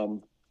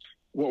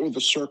 What were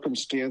the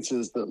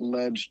circumstances that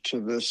led to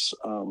this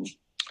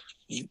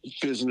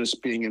business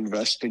being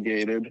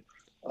investigated?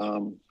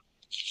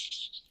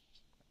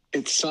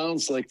 It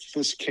sounds like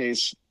this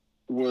case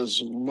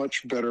was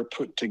much better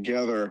put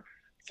together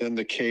than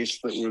the case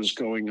that was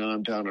going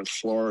on down in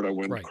Florida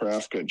when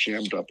Kraft got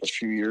jammed up a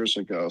few years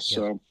ago.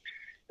 So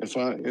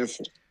if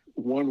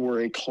one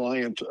were a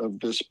client of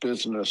this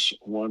business,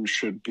 one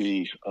should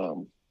be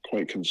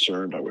quite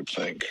concerned, I would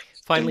think.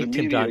 Finally,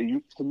 Tim Dodd.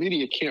 The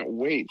media can't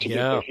wait to get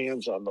their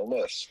hands on the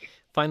list.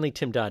 Finally,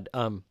 Tim Dodd,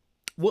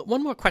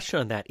 one more question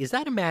on that. Is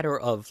that a matter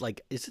of,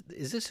 is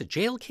this a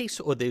jail case,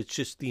 or there's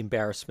just the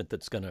embarrassment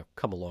that's going to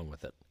come along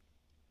with it?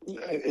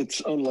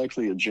 It's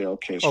unlikely a jail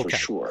case for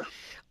sure.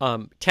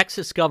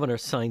 Texas governor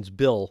signs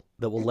bill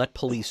that will let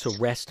police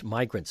arrest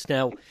migrants.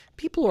 Now,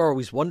 people are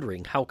always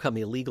wondering how come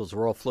illegals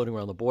are all floating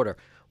around the border.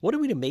 What are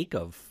we to make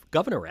of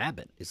Governor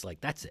Abbott? Is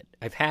like, that's it.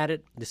 I've had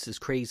it. This is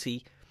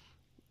crazy.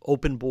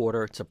 Open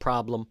border. It's a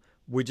problem.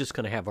 We're just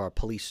going to have our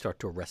police start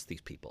to arrest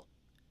these people.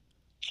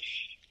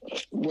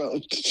 Well,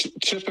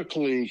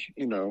 typically,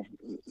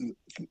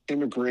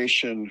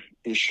 immigration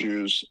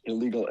issues,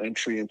 illegal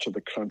entry into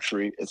the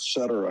country, et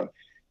cetera,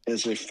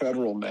 is a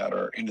federal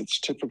matter, and it's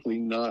typically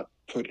not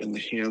put in the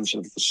hands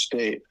of the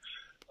state.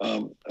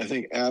 I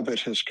think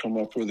Abbott has come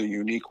up with a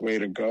unique way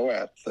to go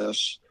at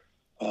this.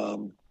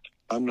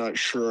 I'm not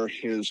sure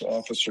his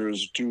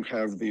officers do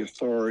have the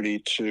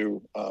authority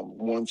to,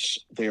 once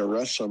they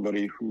arrest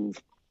somebody who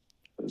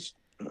is,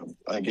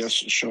 I guess,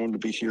 shown to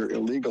be here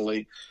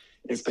illegally,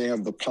 if they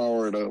have the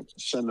power to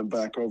send them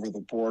back over the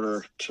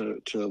border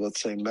to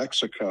let's say,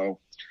 Mexico.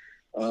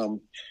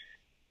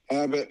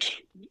 Abbott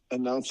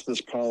announced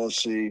this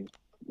policy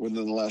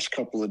within the last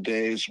couple of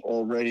days.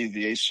 Already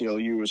the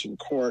ACLU is in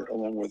court,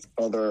 along with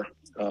other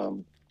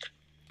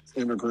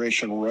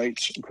immigration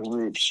rights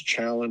groups,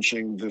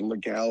 challenging the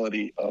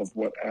legality of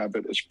what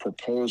Abbott is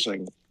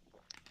proposing.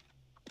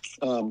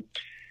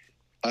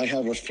 I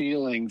have a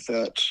feeling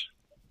that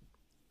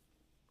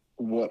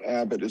what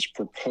Abbott is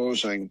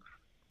proposing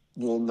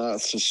will not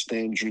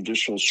sustain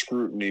judicial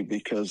scrutiny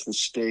because the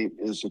state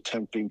is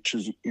attempting to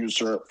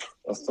usurp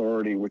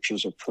authority, which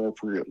is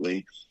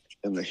appropriately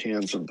in the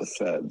hands of the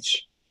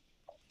feds.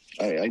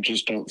 I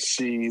just don't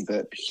see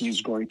that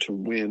he's going to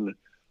win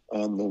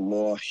on the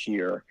law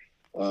here.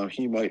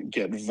 He might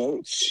get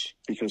votes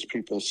because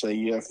people say,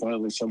 yeah,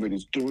 finally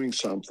somebody's doing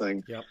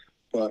something. Yep.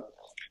 But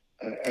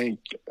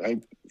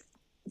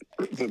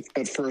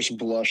at first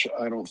blush,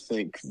 I don't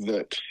think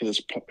that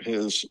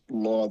his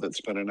law that's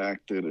been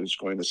enacted is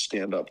going to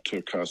stand up to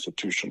a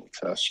constitutional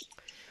test.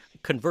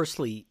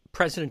 Conversely,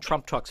 President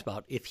Trump talks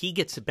about if he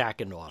gets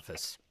back into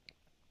office,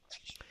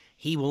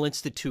 he will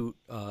institute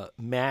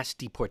mass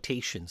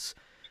deportations.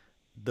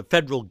 The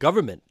federal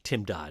government,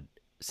 Tim Dodd,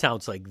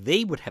 sounds like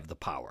they would have the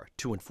power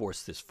to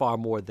enforce this far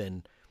more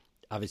than,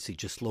 obviously,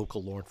 just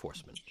local law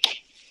enforcement.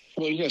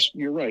 Well, yes,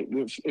 you're right.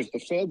 If the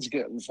feds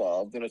get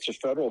involved and it's a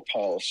federal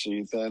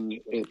policy, then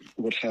it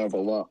would have a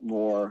lot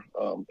more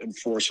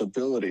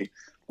enforceability.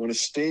 When a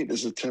state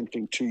is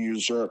attempting to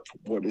usurp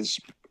what is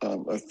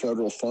a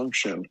federal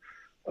function,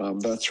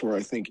 that's where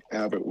I think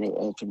Abbott will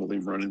ultimately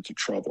run into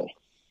trouble.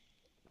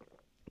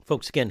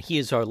 Folks, again, he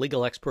is our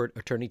legal expert,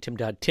 Attorney Tim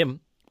Dodd. Tim,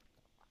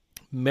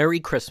 Merry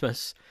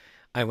Christmas.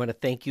 I want to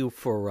thank you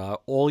for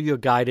all your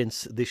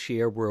guidance this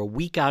year. We're a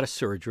week out of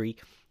surgery.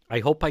 I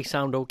hope I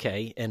sound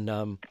okay.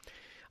 And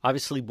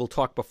obviously, we'll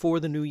talk before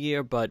the new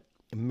year, but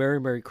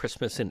Merry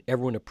Christmas, and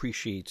everyone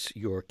appreciates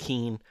your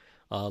keen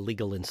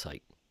legal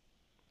insight.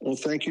 Well,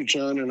 thank you,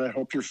 John, and I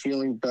hope you're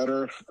feeling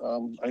better.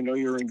 I know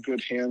you're in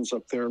good hands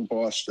up there in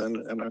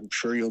Boston, and I'm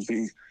sure you'll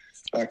be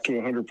back to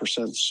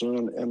 100%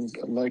 soon. And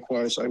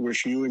likewise, I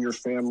wish you and your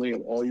family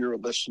and all your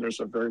listeners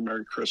a very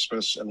Merry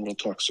Christmas, and we'll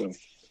talk soon.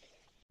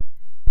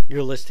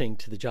 You're listening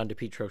to the John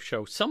DePietro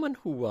Show. Someone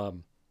who,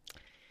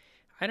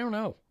 I don't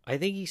know, I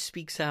think he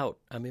speaks out.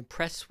 I'm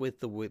impressed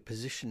with the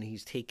position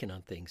he's taken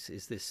on things,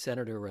 is this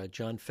Senator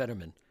John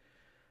Fetterman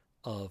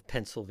of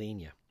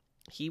Pennsylvania.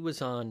 He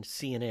was on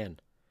CNN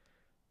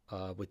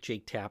with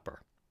Jake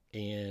Tapper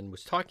and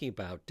was talking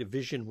about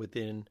division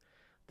within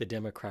the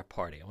Democrat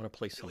Party. I want to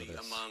play some of this.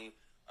 Among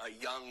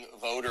young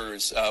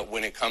voters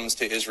when it comes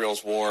to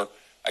Israel's war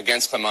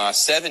against Hamas,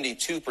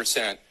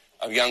 72%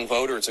 of young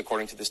voters,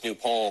 according to this new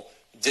poll,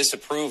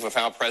 disapprove of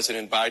how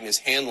President Biden is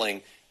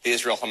handling the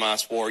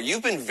Israel-Hamas war.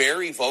 You've been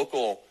very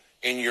vocal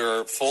in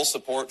your full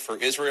support for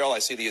Israel. I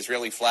see the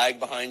Israeli flag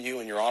behind you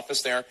in your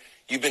office there.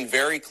 You've been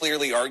very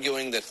clearly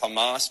arguing that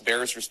Hamas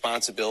bears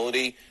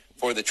responsibility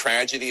for the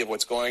tragedy of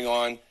what's going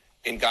on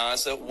in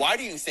Gaza. Why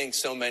do you think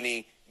so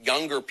many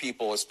younger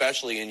people,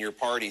 especially in your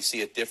party, see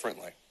it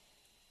differently?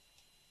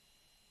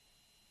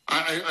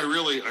 I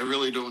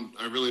really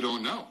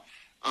don't know.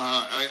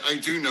 I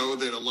do know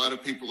that a lot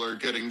of people are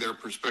getting their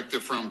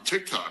perspective from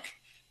TikTok.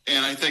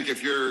 And I think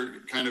if you're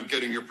kind of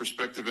getting your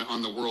perspective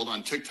on the world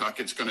on TikTok,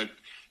 it's going to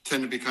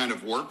tend to be kind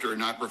of warped or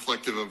not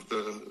reflective of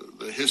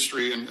the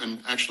history and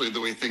actually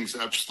the way things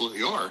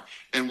absolutely are.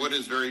 And what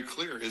is very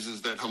clear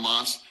is that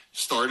Hamas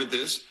started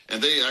this,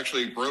 and they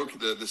actually broke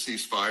the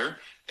ceasefire,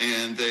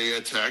 and they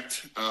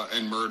attacked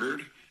and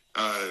murdered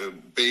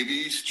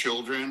babies,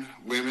 children,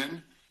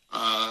 women,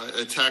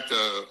 attacked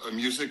a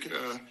music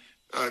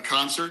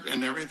concert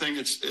and everything.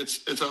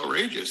 It's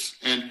outrageous.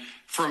 And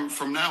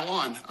from now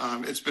on,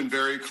 it's been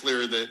very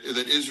clear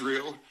that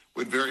Israel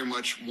would very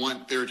much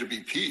want there to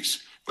be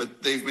peace.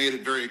 But they've made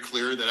it very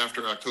clear that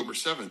after October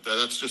 7th,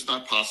 that's just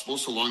not possible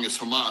so long as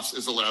Hamas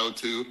is allowed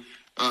to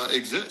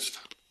exist.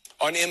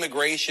 On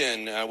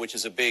immigration, which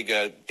is a big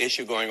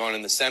issue going on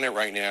in the Senate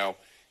right now,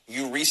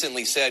 you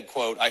recently said,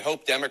 quote, "I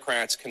hope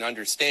Democrats can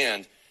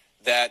understand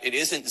that it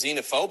isn't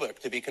xenophobic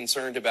to be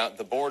concerned about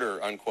the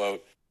border,"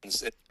 unquote.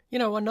 You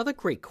know, another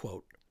great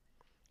quote.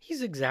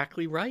 He's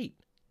exactly right.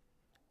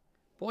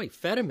 Boy,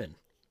 Fetterman,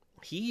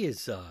 he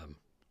is,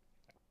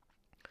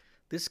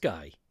 this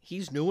guy,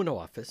 he's new in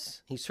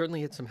office. He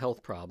certainly had some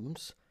health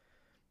problems,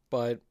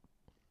 but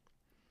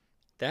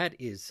that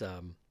is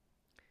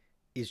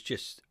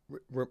just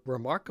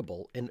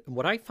remarkable. And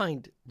what I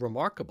find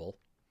remarkable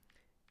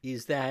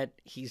is that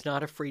he's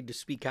not afraid to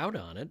speak out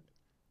on it,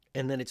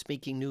 and then it's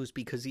making news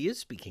because he is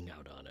speaking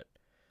out on it.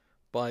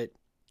 But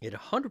it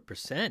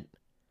 100%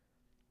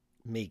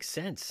 makes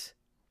sense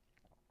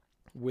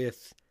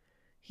with,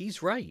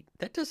 he's right.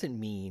 That doesn't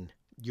mean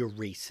you're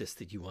racist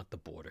that you want the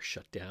border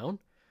shut down.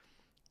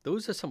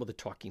 Those are some of the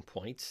talking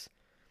points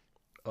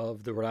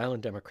of the Rhode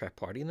Island Democrat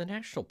Party and the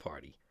National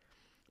Party.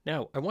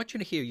 Now, I want you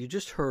to hear, you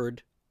just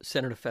heard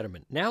Senator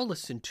Fetterman. Now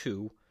listen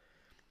to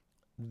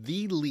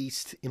the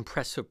least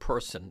impressive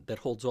person that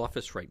holds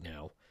office right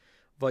now,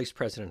 Vice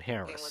President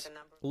Harris.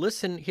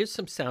 Listen, here's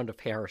some sound of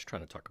Harris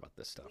trying to talk about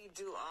this stuff. We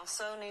do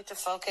also need to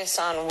focus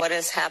on what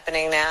is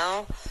happening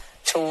now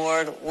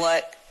toward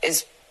what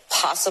is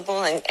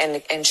possible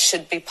and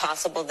should be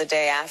possible the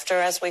day after,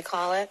 as we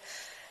call it.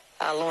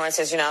 Lawrence,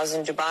 as you know, I was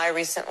in Dubai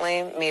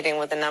recently, meeting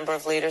with a number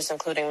of leaders,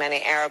 including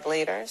many Arab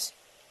leaders,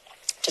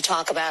 to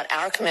talk about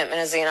our commitment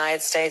as the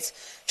United States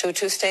to a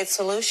two-state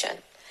solution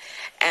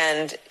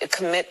and a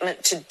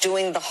commitment to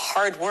doing the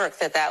hard work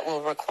that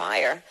will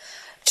require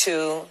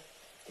to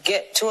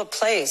get to a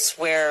place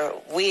where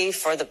we,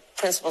 for the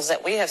principles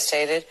that we have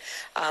stated,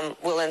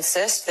 will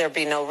insist there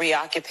be no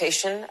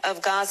reoccupation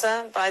of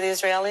Gaza by the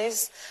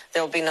Israelis.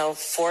 There will be no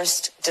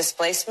forced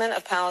displacement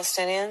of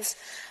Palestinians.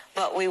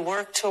 But we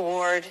work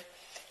toward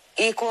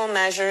equal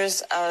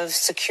measures of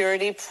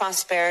security,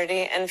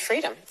 prosperity, and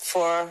freedom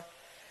for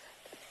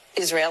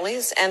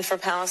Israelis and for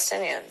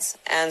Palestinians.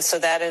 And so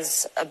that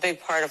is a big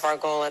part of our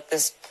goal at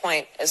this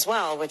point as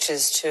well, which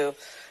is to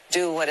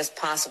do what is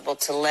possible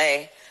to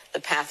lay the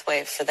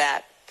pathway for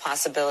that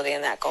possibility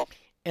and that goal.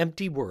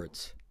 Empty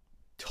words.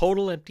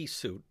 Total empty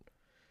suit.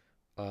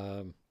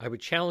 I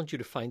would challenge you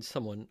to find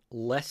someone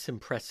less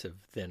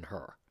impressive than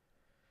her.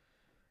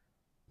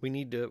 We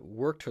need to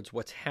work towards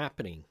what's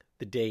happening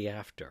the day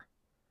after.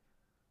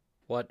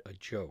 What a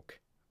joke.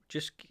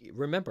 Just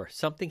remember,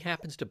 something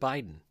happens to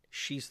Biden,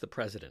 she's the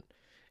president.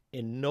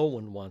 And no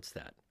one wants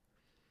that.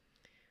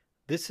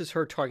 This is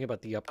her talking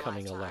about the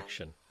upcoming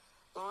election.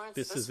 Lawrence,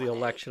 This is the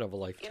election of a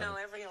lifetime. You know,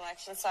 every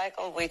election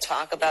cycle we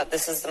talk about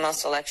this is the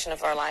most election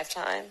of our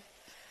lifetime.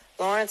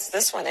 Lawrence,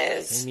 this one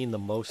is. I mean the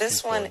most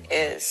This one important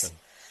is. election.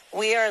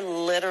 We are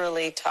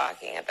literally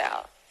talking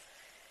about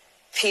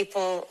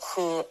people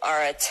who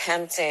are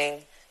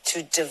attempting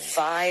to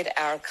divide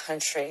our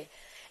country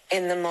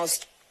in the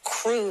most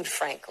crude,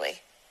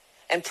 frankly,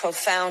 and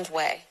profound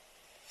way.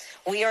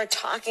 We are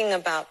talking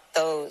about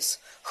those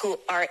who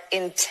are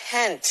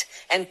intent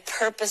and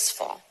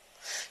purposeful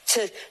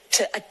to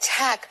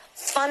attack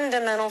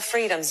fundamental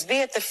freedoms, be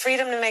it the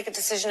freedom to make a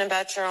decision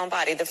about your own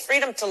body, the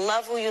freedom to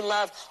love who you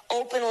love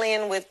openly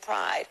and with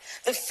pride,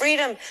 the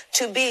freedom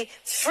to be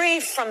free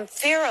from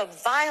fear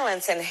of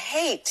violence and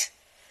hate,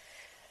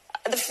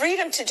 the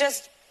freedom to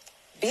just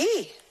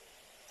be,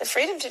 the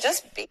freedom to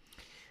just be.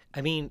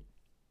 I mean,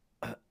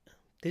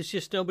 there's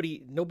just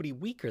nobody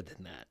weaker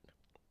than that.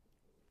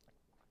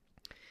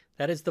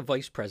 That is the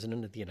Vice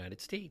President of the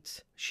United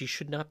States. She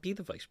should not be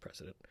the Vice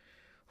President.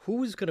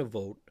 Who is going to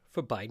vote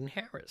for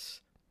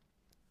Biden-Harris?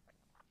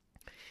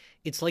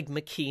 It's like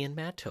McKee and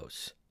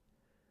Matos.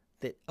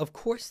 That, of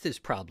course there's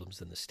problems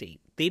in the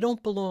state. They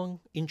don't belong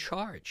in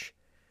charge.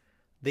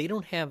 They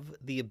don't have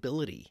the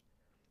ability.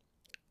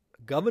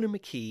 Governor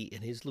McKee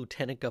and his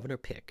lieutenant governor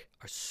pick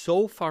are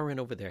so far in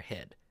over their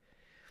head.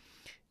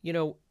 You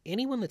know,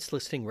 anyone that's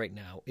listening right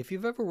now, if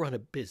you've ever run a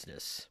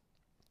business,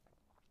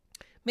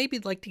 maybe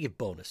you'd like to give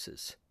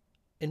bonuses,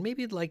 and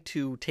maybe you'd like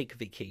to take a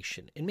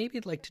vacation, and maybe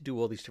you'd like to do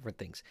all these different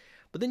things.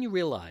 But then you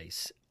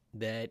realize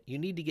that you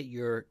need to get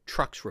your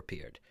trucks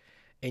repaired,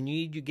 and you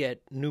need to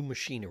get new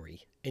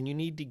machinery, and you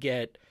need to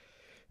get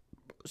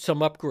some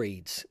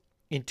upgrades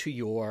into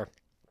your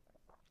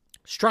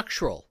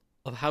structural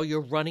of how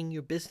you're running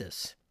your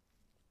business.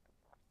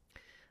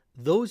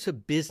 Those are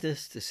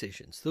business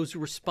decisions. Those are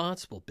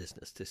responsible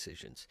business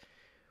decisions.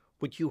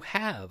 What you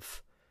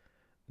have,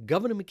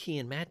 Governor McKee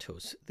and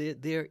Matos,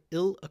 they're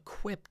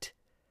ill-equipped.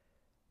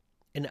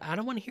 And I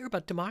don't want to hear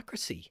about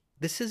democracy.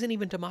 This isn't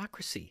even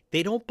democracy.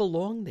 They don't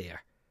belong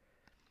there.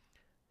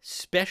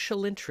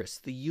 Special interests,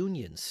 the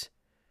unions,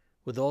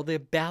 with all their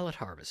ballot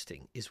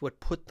harvesting, is what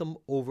put them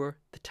over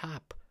the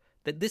top.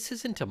 That this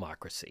isn't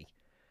democracy.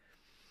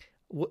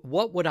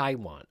 What would I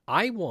want?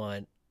 I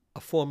want a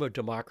form of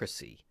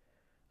democracy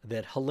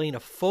that Helena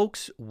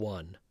Foulkes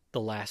won the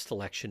last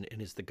election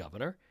and is the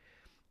governor,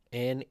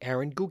 and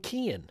Aaron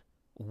Gukian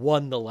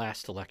won the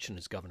last election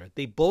as governor.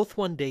 They both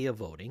won day of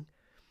voting,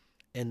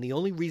 and the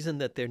only reason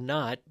that they're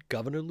not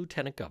governor,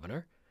 lieutenant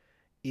governor,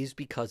 is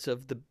because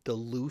of the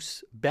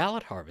loose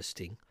ballot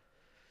harvesting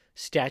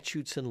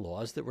statutes and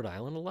laws that Rhode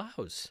Island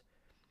allows.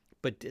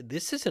 But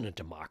this isn't a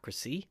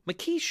democracy.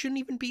 McKee shouldn't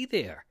even be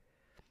there.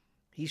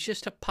 He's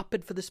just a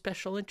puppet for the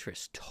special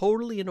interest,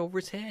 totally in over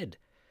his head.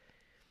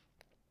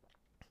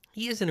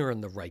 He hasn't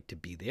earned the right to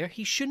be there.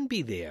 He shouldn't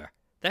be there.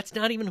 That's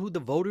not even who the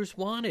voters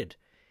wanted.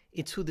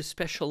 It's who the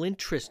special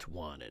interest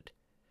wanted.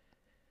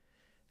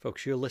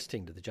 Folks, you're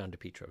listening to The John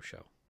DePetro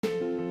Show.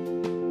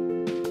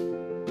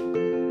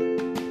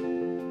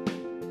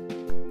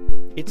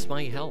 It's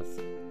My Health,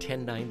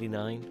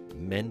 1099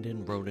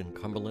 Mendon Road in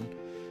Cumberland,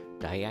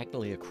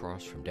 diagonally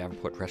across from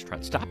Davenport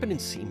Restaurant. Stop in and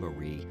see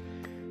Marie,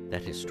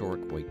 that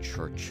historic white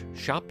church.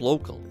 Shop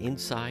local,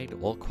 inside,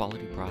 all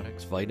quality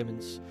products,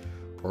 vitamins,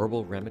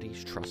 herbal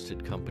remedies,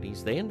 trusted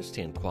companies. They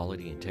understand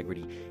quality,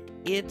 integrity.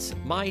 It's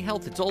My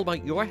Health. It's all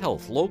about your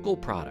health. Local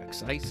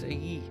products,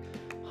 acai,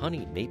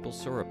 honey, maple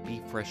syrup,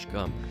 beef fresh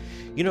gum.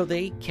 You know,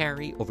 they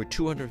carry over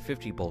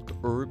 250 bulk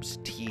herbs,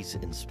 teas,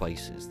 and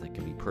spices that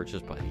can be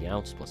purchased by the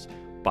ounce, plus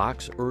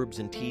box herbs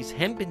and teas,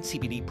 hemp and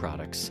CBD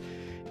products,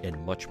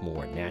 and much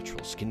more.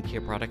 Natural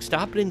skincare products.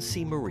 Stop in and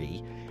see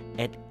Marie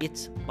at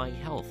It's My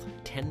Health,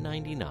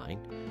 1099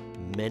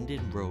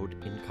 Mendon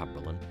Road in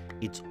Cumberland.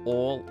 It's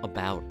all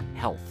about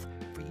health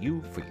for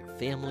you, for your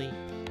family.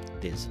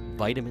 There's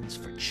vitamins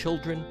for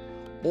children,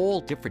 all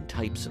different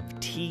types of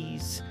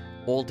teas,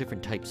 all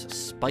different types of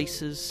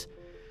spices.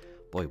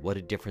 Boy, what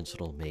a difference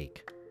it'll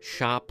make.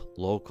 Shop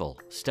local.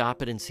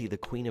 Stop it and see the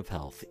Queen of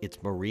Health.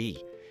 It's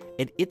Marie.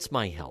 And It's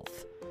My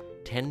Health,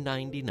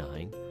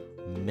 1099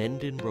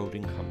 Mendon Road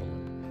in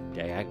Cumberland,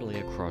 diagonally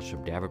across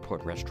from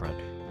Davenport Restaurant,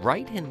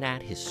 right in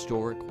that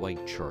historic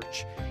white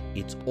church.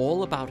 It's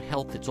all about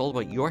health. It's all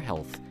about your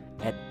health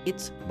at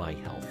It's My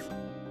Health.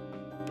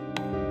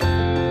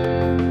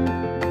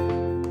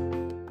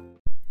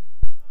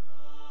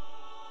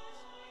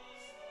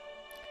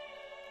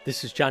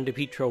 This is John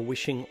DePetro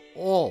wishing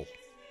all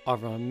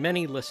of our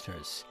many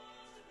listeners,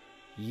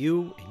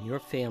 you and your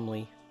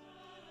family,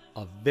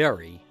 a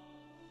very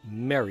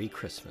Merry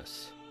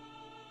Christmas.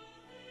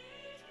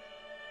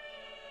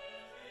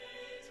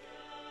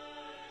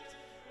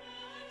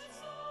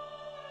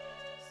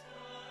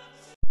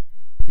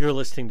 You're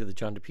listening to The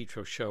John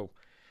DePetro Show.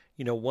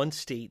 You know, one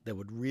state that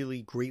would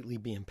really greatly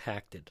be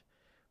impacted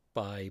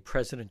by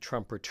President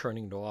Trump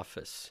returning to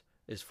office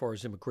as far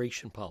as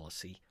immigration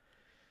policy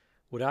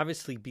would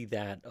obviously be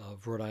that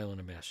of Rhode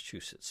Island and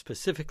Massachusetts,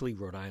 specifically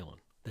Rhode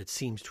Island. that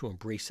seems to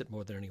embrace it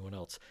more than anyone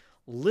else.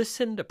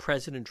 Listen to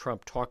President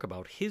Trump talk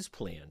about his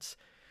plans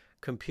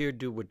compared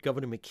to what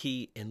Governor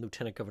McKee and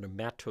Lieutenant Governor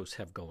Matos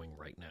have going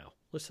right now.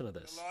 Listen to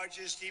this. The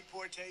largest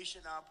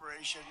deportation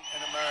operation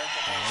in America.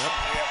 Yep.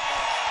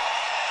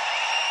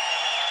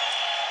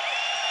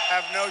 We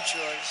have no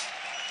choice.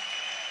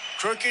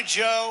 Crooked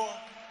Joe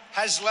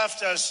has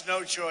left us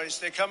no choice.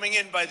 They're coming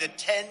in by the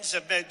tens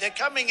of millions. They're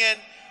coming in.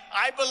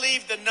 I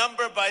believe the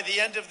number by the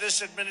end of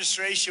this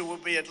administration will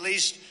be at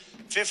least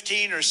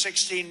 15 or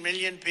 16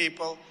 million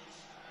people.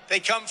 They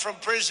come from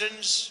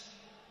prisons.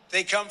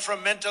 They come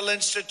from mental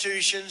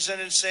institutions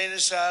and insane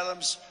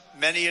asylums.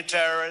 Many are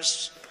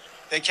terrorists.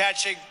 They're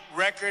catching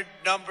record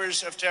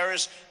numbers of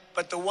terrorists.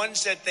 But the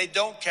ones that they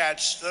don't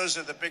catch, those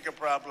are the bigger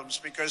problems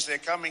because they're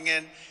coming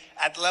in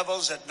at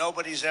levels that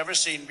nobody's ever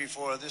seen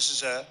before. This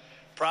is a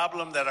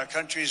problem that our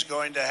country is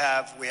going to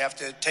have. We have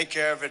to take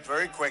care of it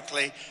very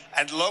quickly.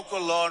 And local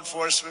law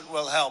enforcement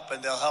will help,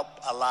 and they'll help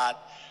a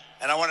lot.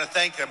 And I want to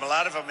thank them. A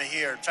lot of them are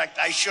here. In fact,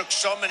 I shook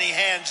so many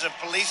hands of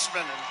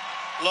policemen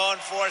and law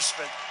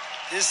enforcement.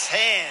 This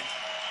hand.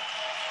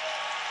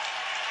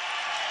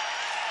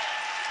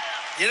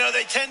 You know,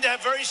 they tend to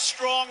have very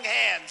strong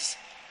hands.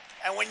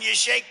 And when you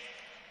shake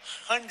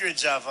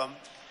hundreds of them,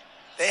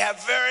 they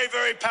have very,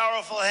 very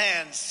powerful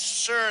hands.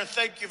 Sir,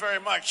 thank you very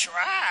much.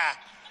 Ah,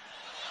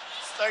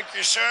 thank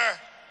you, sir.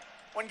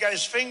 One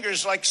guy's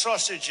fingers like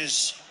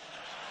sausages.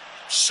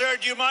 Sir,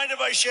 do you mind if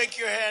I shake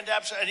your hand?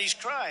 Absolutely. And he's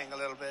crying a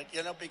little bit,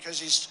 you know, because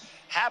he's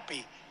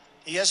happy.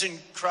 He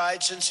hasn't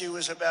cried since he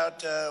was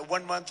about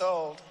 1 month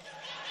old.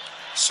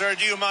 Sir,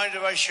 do you mind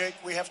if I shake?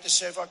 We have to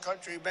save our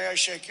country. May I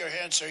shake your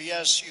hand, sir?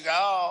 Yes. You go,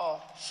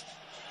 oh.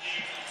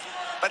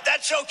 But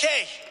that's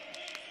okay.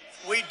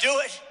 We do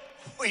it.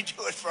 We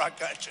do it for our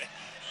country.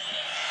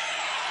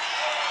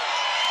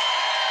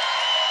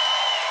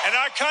 And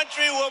our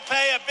country will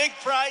pay a big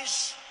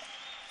price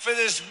for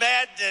this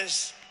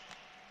madness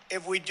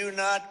if we do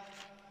not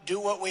do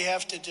what we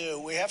have to do.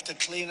 We have to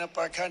clean up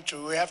our country.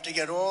 We have to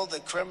get all the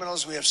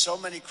criminals. We have so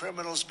many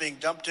criminals being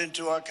dumped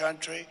into our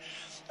country.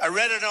 I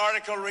read an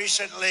article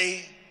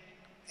recently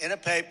in a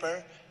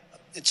paper.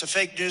 It's a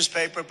fake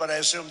newspaper, but I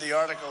assume the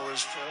article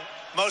was true.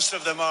 Most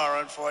of them are,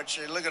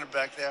 unfortunately. Look at it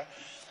back there.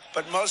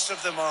 But most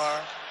of them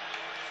are.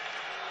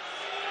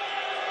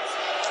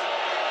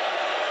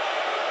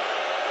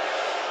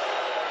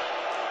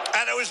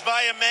 And it was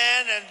by a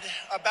man and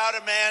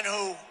about a man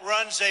who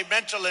runs a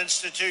mental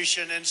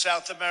institution in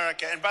South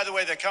America. And by the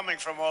way, they're coming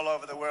from all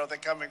over the world. They're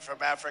coming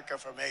from Africa,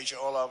 from Asia,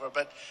 all over.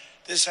 But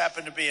this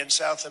happened to be in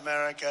South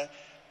America.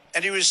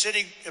 And he was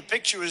sitting, a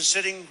picture was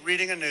sitting,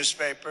 reading a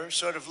newspaper,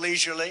 sort of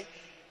leisurely.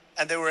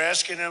 And they were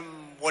asking him,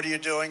 what are you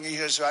doing? He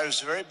goes, I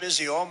was very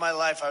busy all my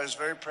life. I was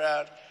very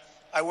proud.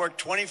 I worked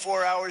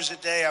 24 hours a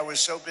day. I was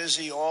so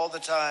busy all the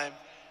time.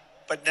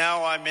 But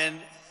now I'm in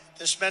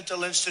this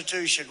mental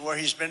institution where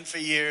he's been for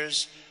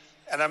years.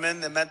 And I'm in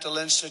the mental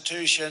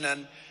institution.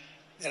 And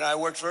I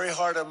worked very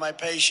hard on my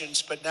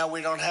patients. But now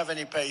we don't have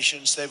any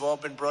patients. They've all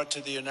been brought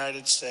to the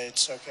United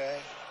States, okay?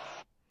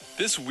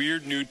 This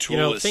weird new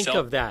tool is think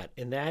of that.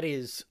 And that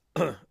is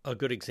a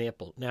good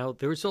example. Now,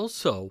 there's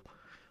also...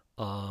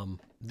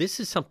 this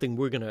is something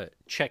we're going to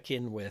check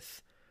in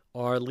with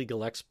our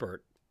legal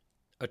expert,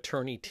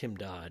 attorney Tim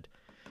Dodd,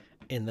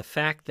 and the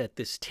fact that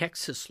this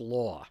Texas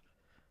law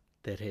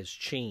that has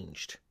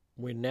changed,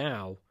 where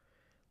now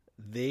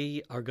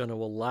they are going to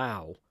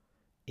allow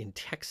in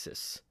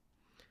Texas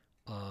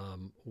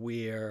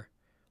where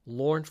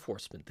law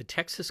enforcement, the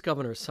Texas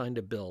governor signed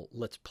a bill,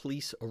 lets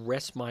police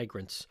arrest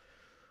migrants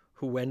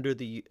who enter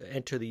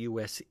the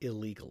U.S.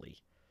 illegally.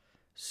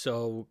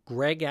 So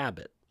Greg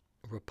Abbott,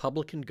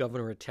 Republican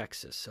governor of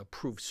Texas,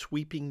 approved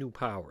sweeping new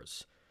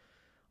powers,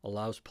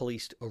 allows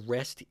police to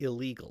arrest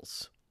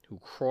illegals who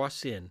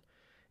cross in,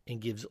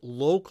 and gives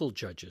local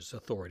judges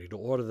authority to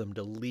order them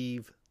to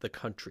leave the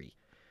country,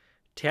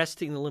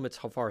 testing the limits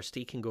how far a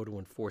state can go to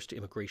enforce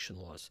immigration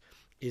laws.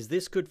 Is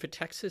this good for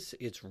Texas?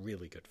 It's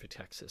really good for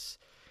Texas.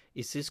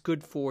 Is this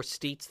good for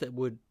states that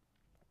would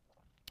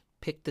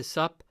pick this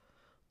up?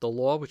 The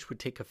law, which would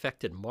take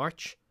effect in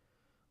March,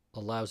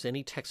 allows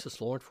any Texas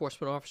law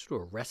enforcement officer to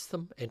arrest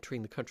them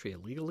entering the country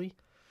illegally.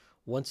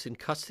 Once in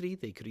custody,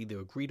 they could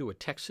either agree to a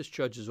Texas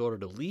judge's order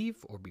to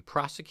leave or be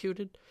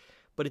prosecuted,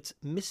 but it's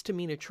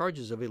misdemeanor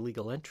charges of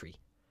illegal entry.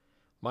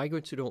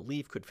 Migrants who don't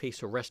leave could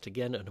face arrest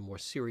again under more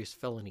serious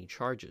felony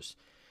charges.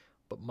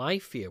 But my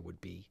fear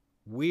would be,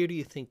 where do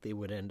you think they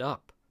would end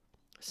up?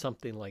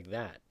 Something like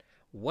that.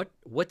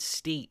 What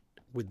state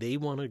would they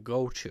want to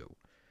go to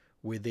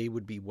where they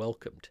would be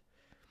welcomed?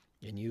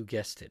 And you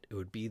guessed it, it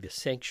would be the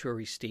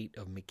sanctuary state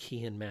of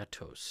McKee and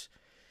Matos.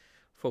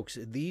 Folks,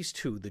 these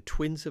two, the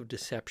twins of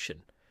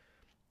deception,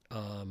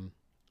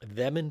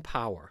 them in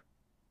power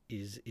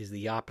is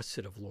the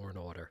opposite of law and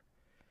order.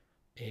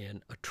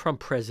 And a Trump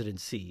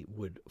presidency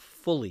would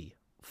fully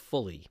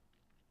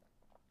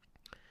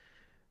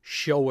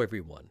show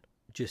everyone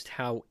just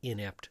how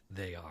inept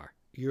they are.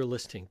 You're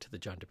listening to The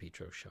John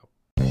DePetro Show.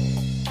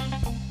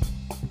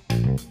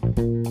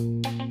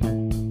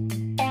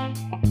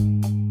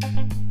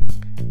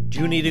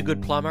 You need a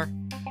good plumber?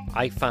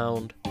 I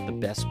found the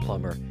best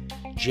plumber,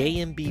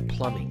 J&B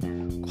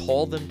Plumbing.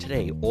 Call them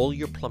today. All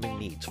your plumbing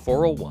needs.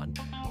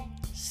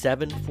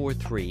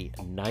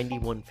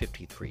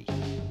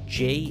 401-743-9153.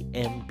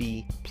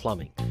 J&B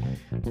Plumbing.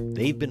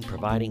 They've been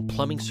providing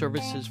plumbing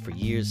services for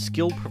years.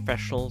 Skilled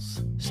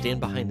professionals stand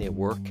behind their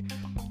work.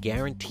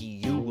 Guarantee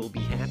you will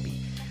be happy.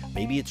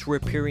 Maybe it's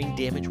repairing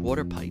damaged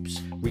water pipes,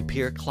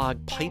 repair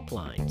clogged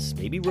pipelines,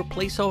 maybe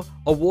replace a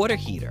water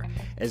heater,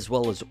 as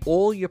well as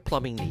all your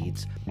plumbing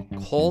needs.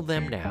 Call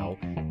them now.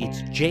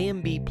 It's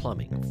J&B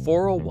Plumbing,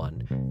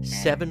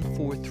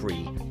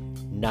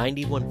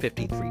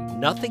 401-743-9153.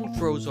 Nothing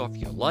throws off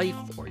your life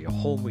or your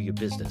home or your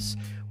business.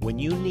 When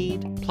you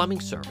need plumbing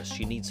service,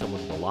 you need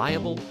someone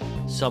reliable,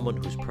 someone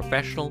who's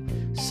professional,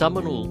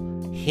 someone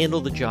who'll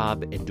handle the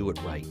job and do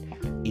it right.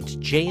 It's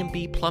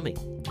J&B Plumbing.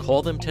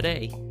 Call them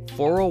today.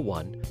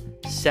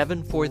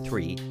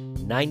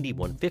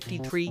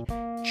 401-743-9153,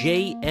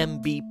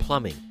 JMB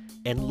Plumbing,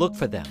 and look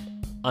for them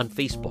on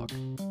Facebook.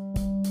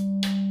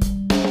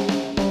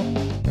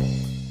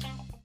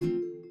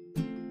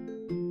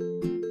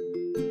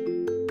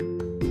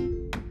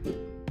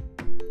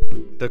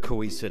 The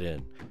Cohasset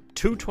Inn,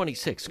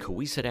 226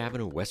 Cohasset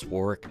Avenue, West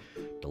Warwick.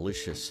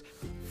 Delicious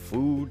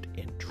food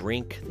and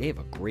drink. They have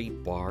a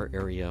great bar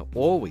area,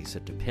 always a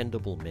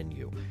dependable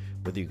menu.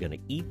 Whether you're going to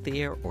eat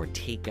there or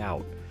take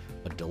out,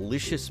 a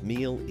delicious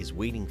meal is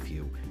waiting for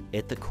you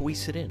at the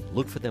Cohasset Inn.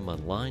 Look for them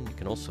online. You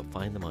can also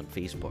find them on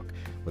Facebook.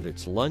 Whether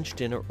it's lunch,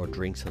 dinner, or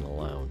drinks in the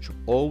lounge,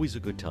 always a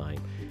good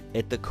time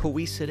at the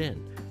Cohasset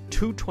Inn,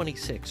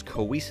 226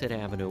 Cohasset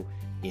Avenue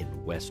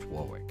in West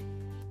Warwick.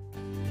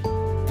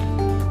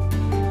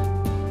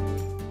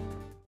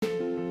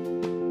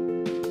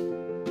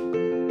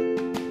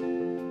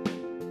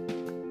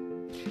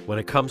 When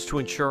it comes to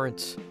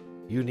insurance,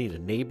 you need a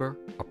neighbor,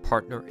 a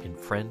partner, and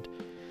friend.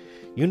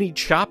 You need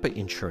Shopper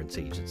Insurance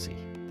Agency.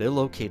 They're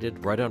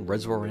located right on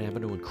Reservoir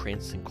Avenue in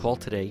Cranston. Call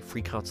today,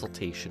 free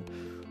consultation,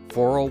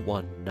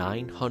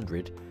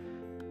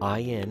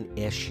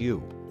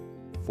 401-900-INSU,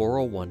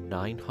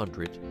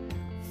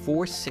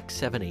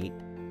 401-900-4678,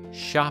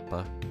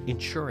 Shopper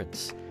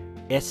Insurance,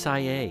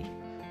 SIA.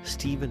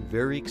 Stephen,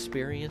 very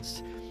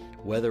experienced,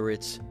 whether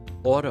it's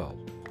auto,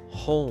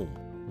 home,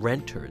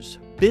 renters,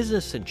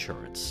 business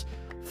insurance,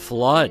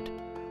 flood,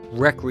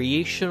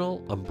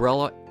 recreational,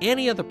 umbrella,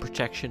 any other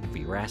protection for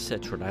your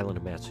assets, Rhode Island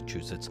and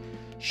Massachusetts.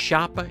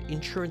 Shopper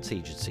Insurance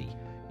Agency,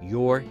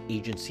 your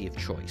agency of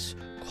choice.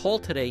 Call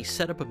today,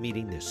 set up a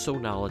meeting. They're so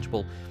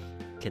knowledgeable,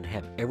 can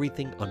have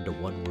everything under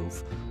one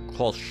roof.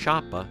 Call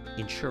Shopper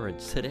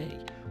Insurance today,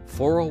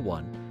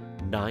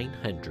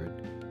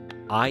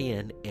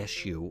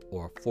 401-900-INSU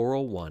or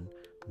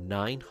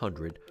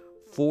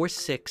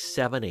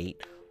 401-900-4678.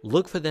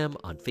 Look for them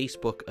on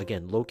Facebook,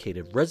 again,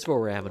 located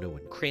Reservoir Avenue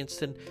in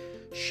Cranston.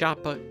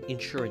 Shopper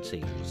Insurance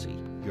Agency,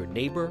 your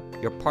neighbor,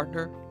 your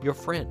partner, your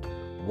friend.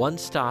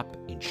 One-stop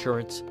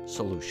insurance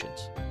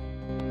solutions.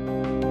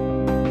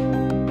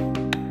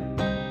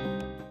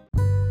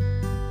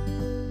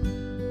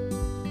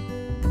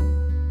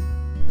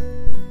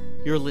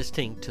 You're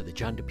listening to the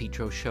John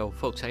DePietro Show.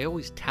 Folks, I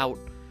always tout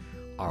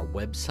our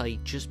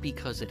website just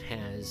because it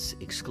has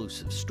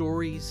exclusive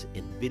stories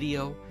and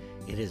video.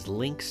 It has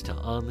links to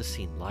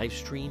on-the-scene live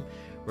stream.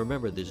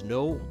 Remember, there's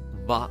no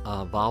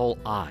vowel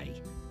I.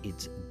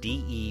 It's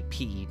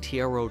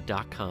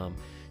DEPETRO.com,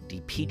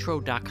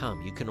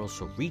 DePietro.com. You can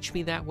also reach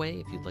me that way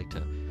if you'd like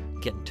to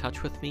get in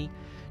touch with me.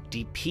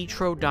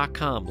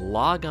 DePietro.com.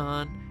 Log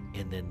on,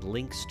 and then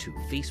links to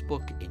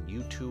Facebook and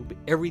YouTube.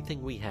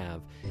 Everything we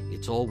have,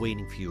 it's all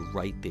waiting for you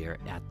right there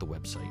at the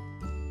website.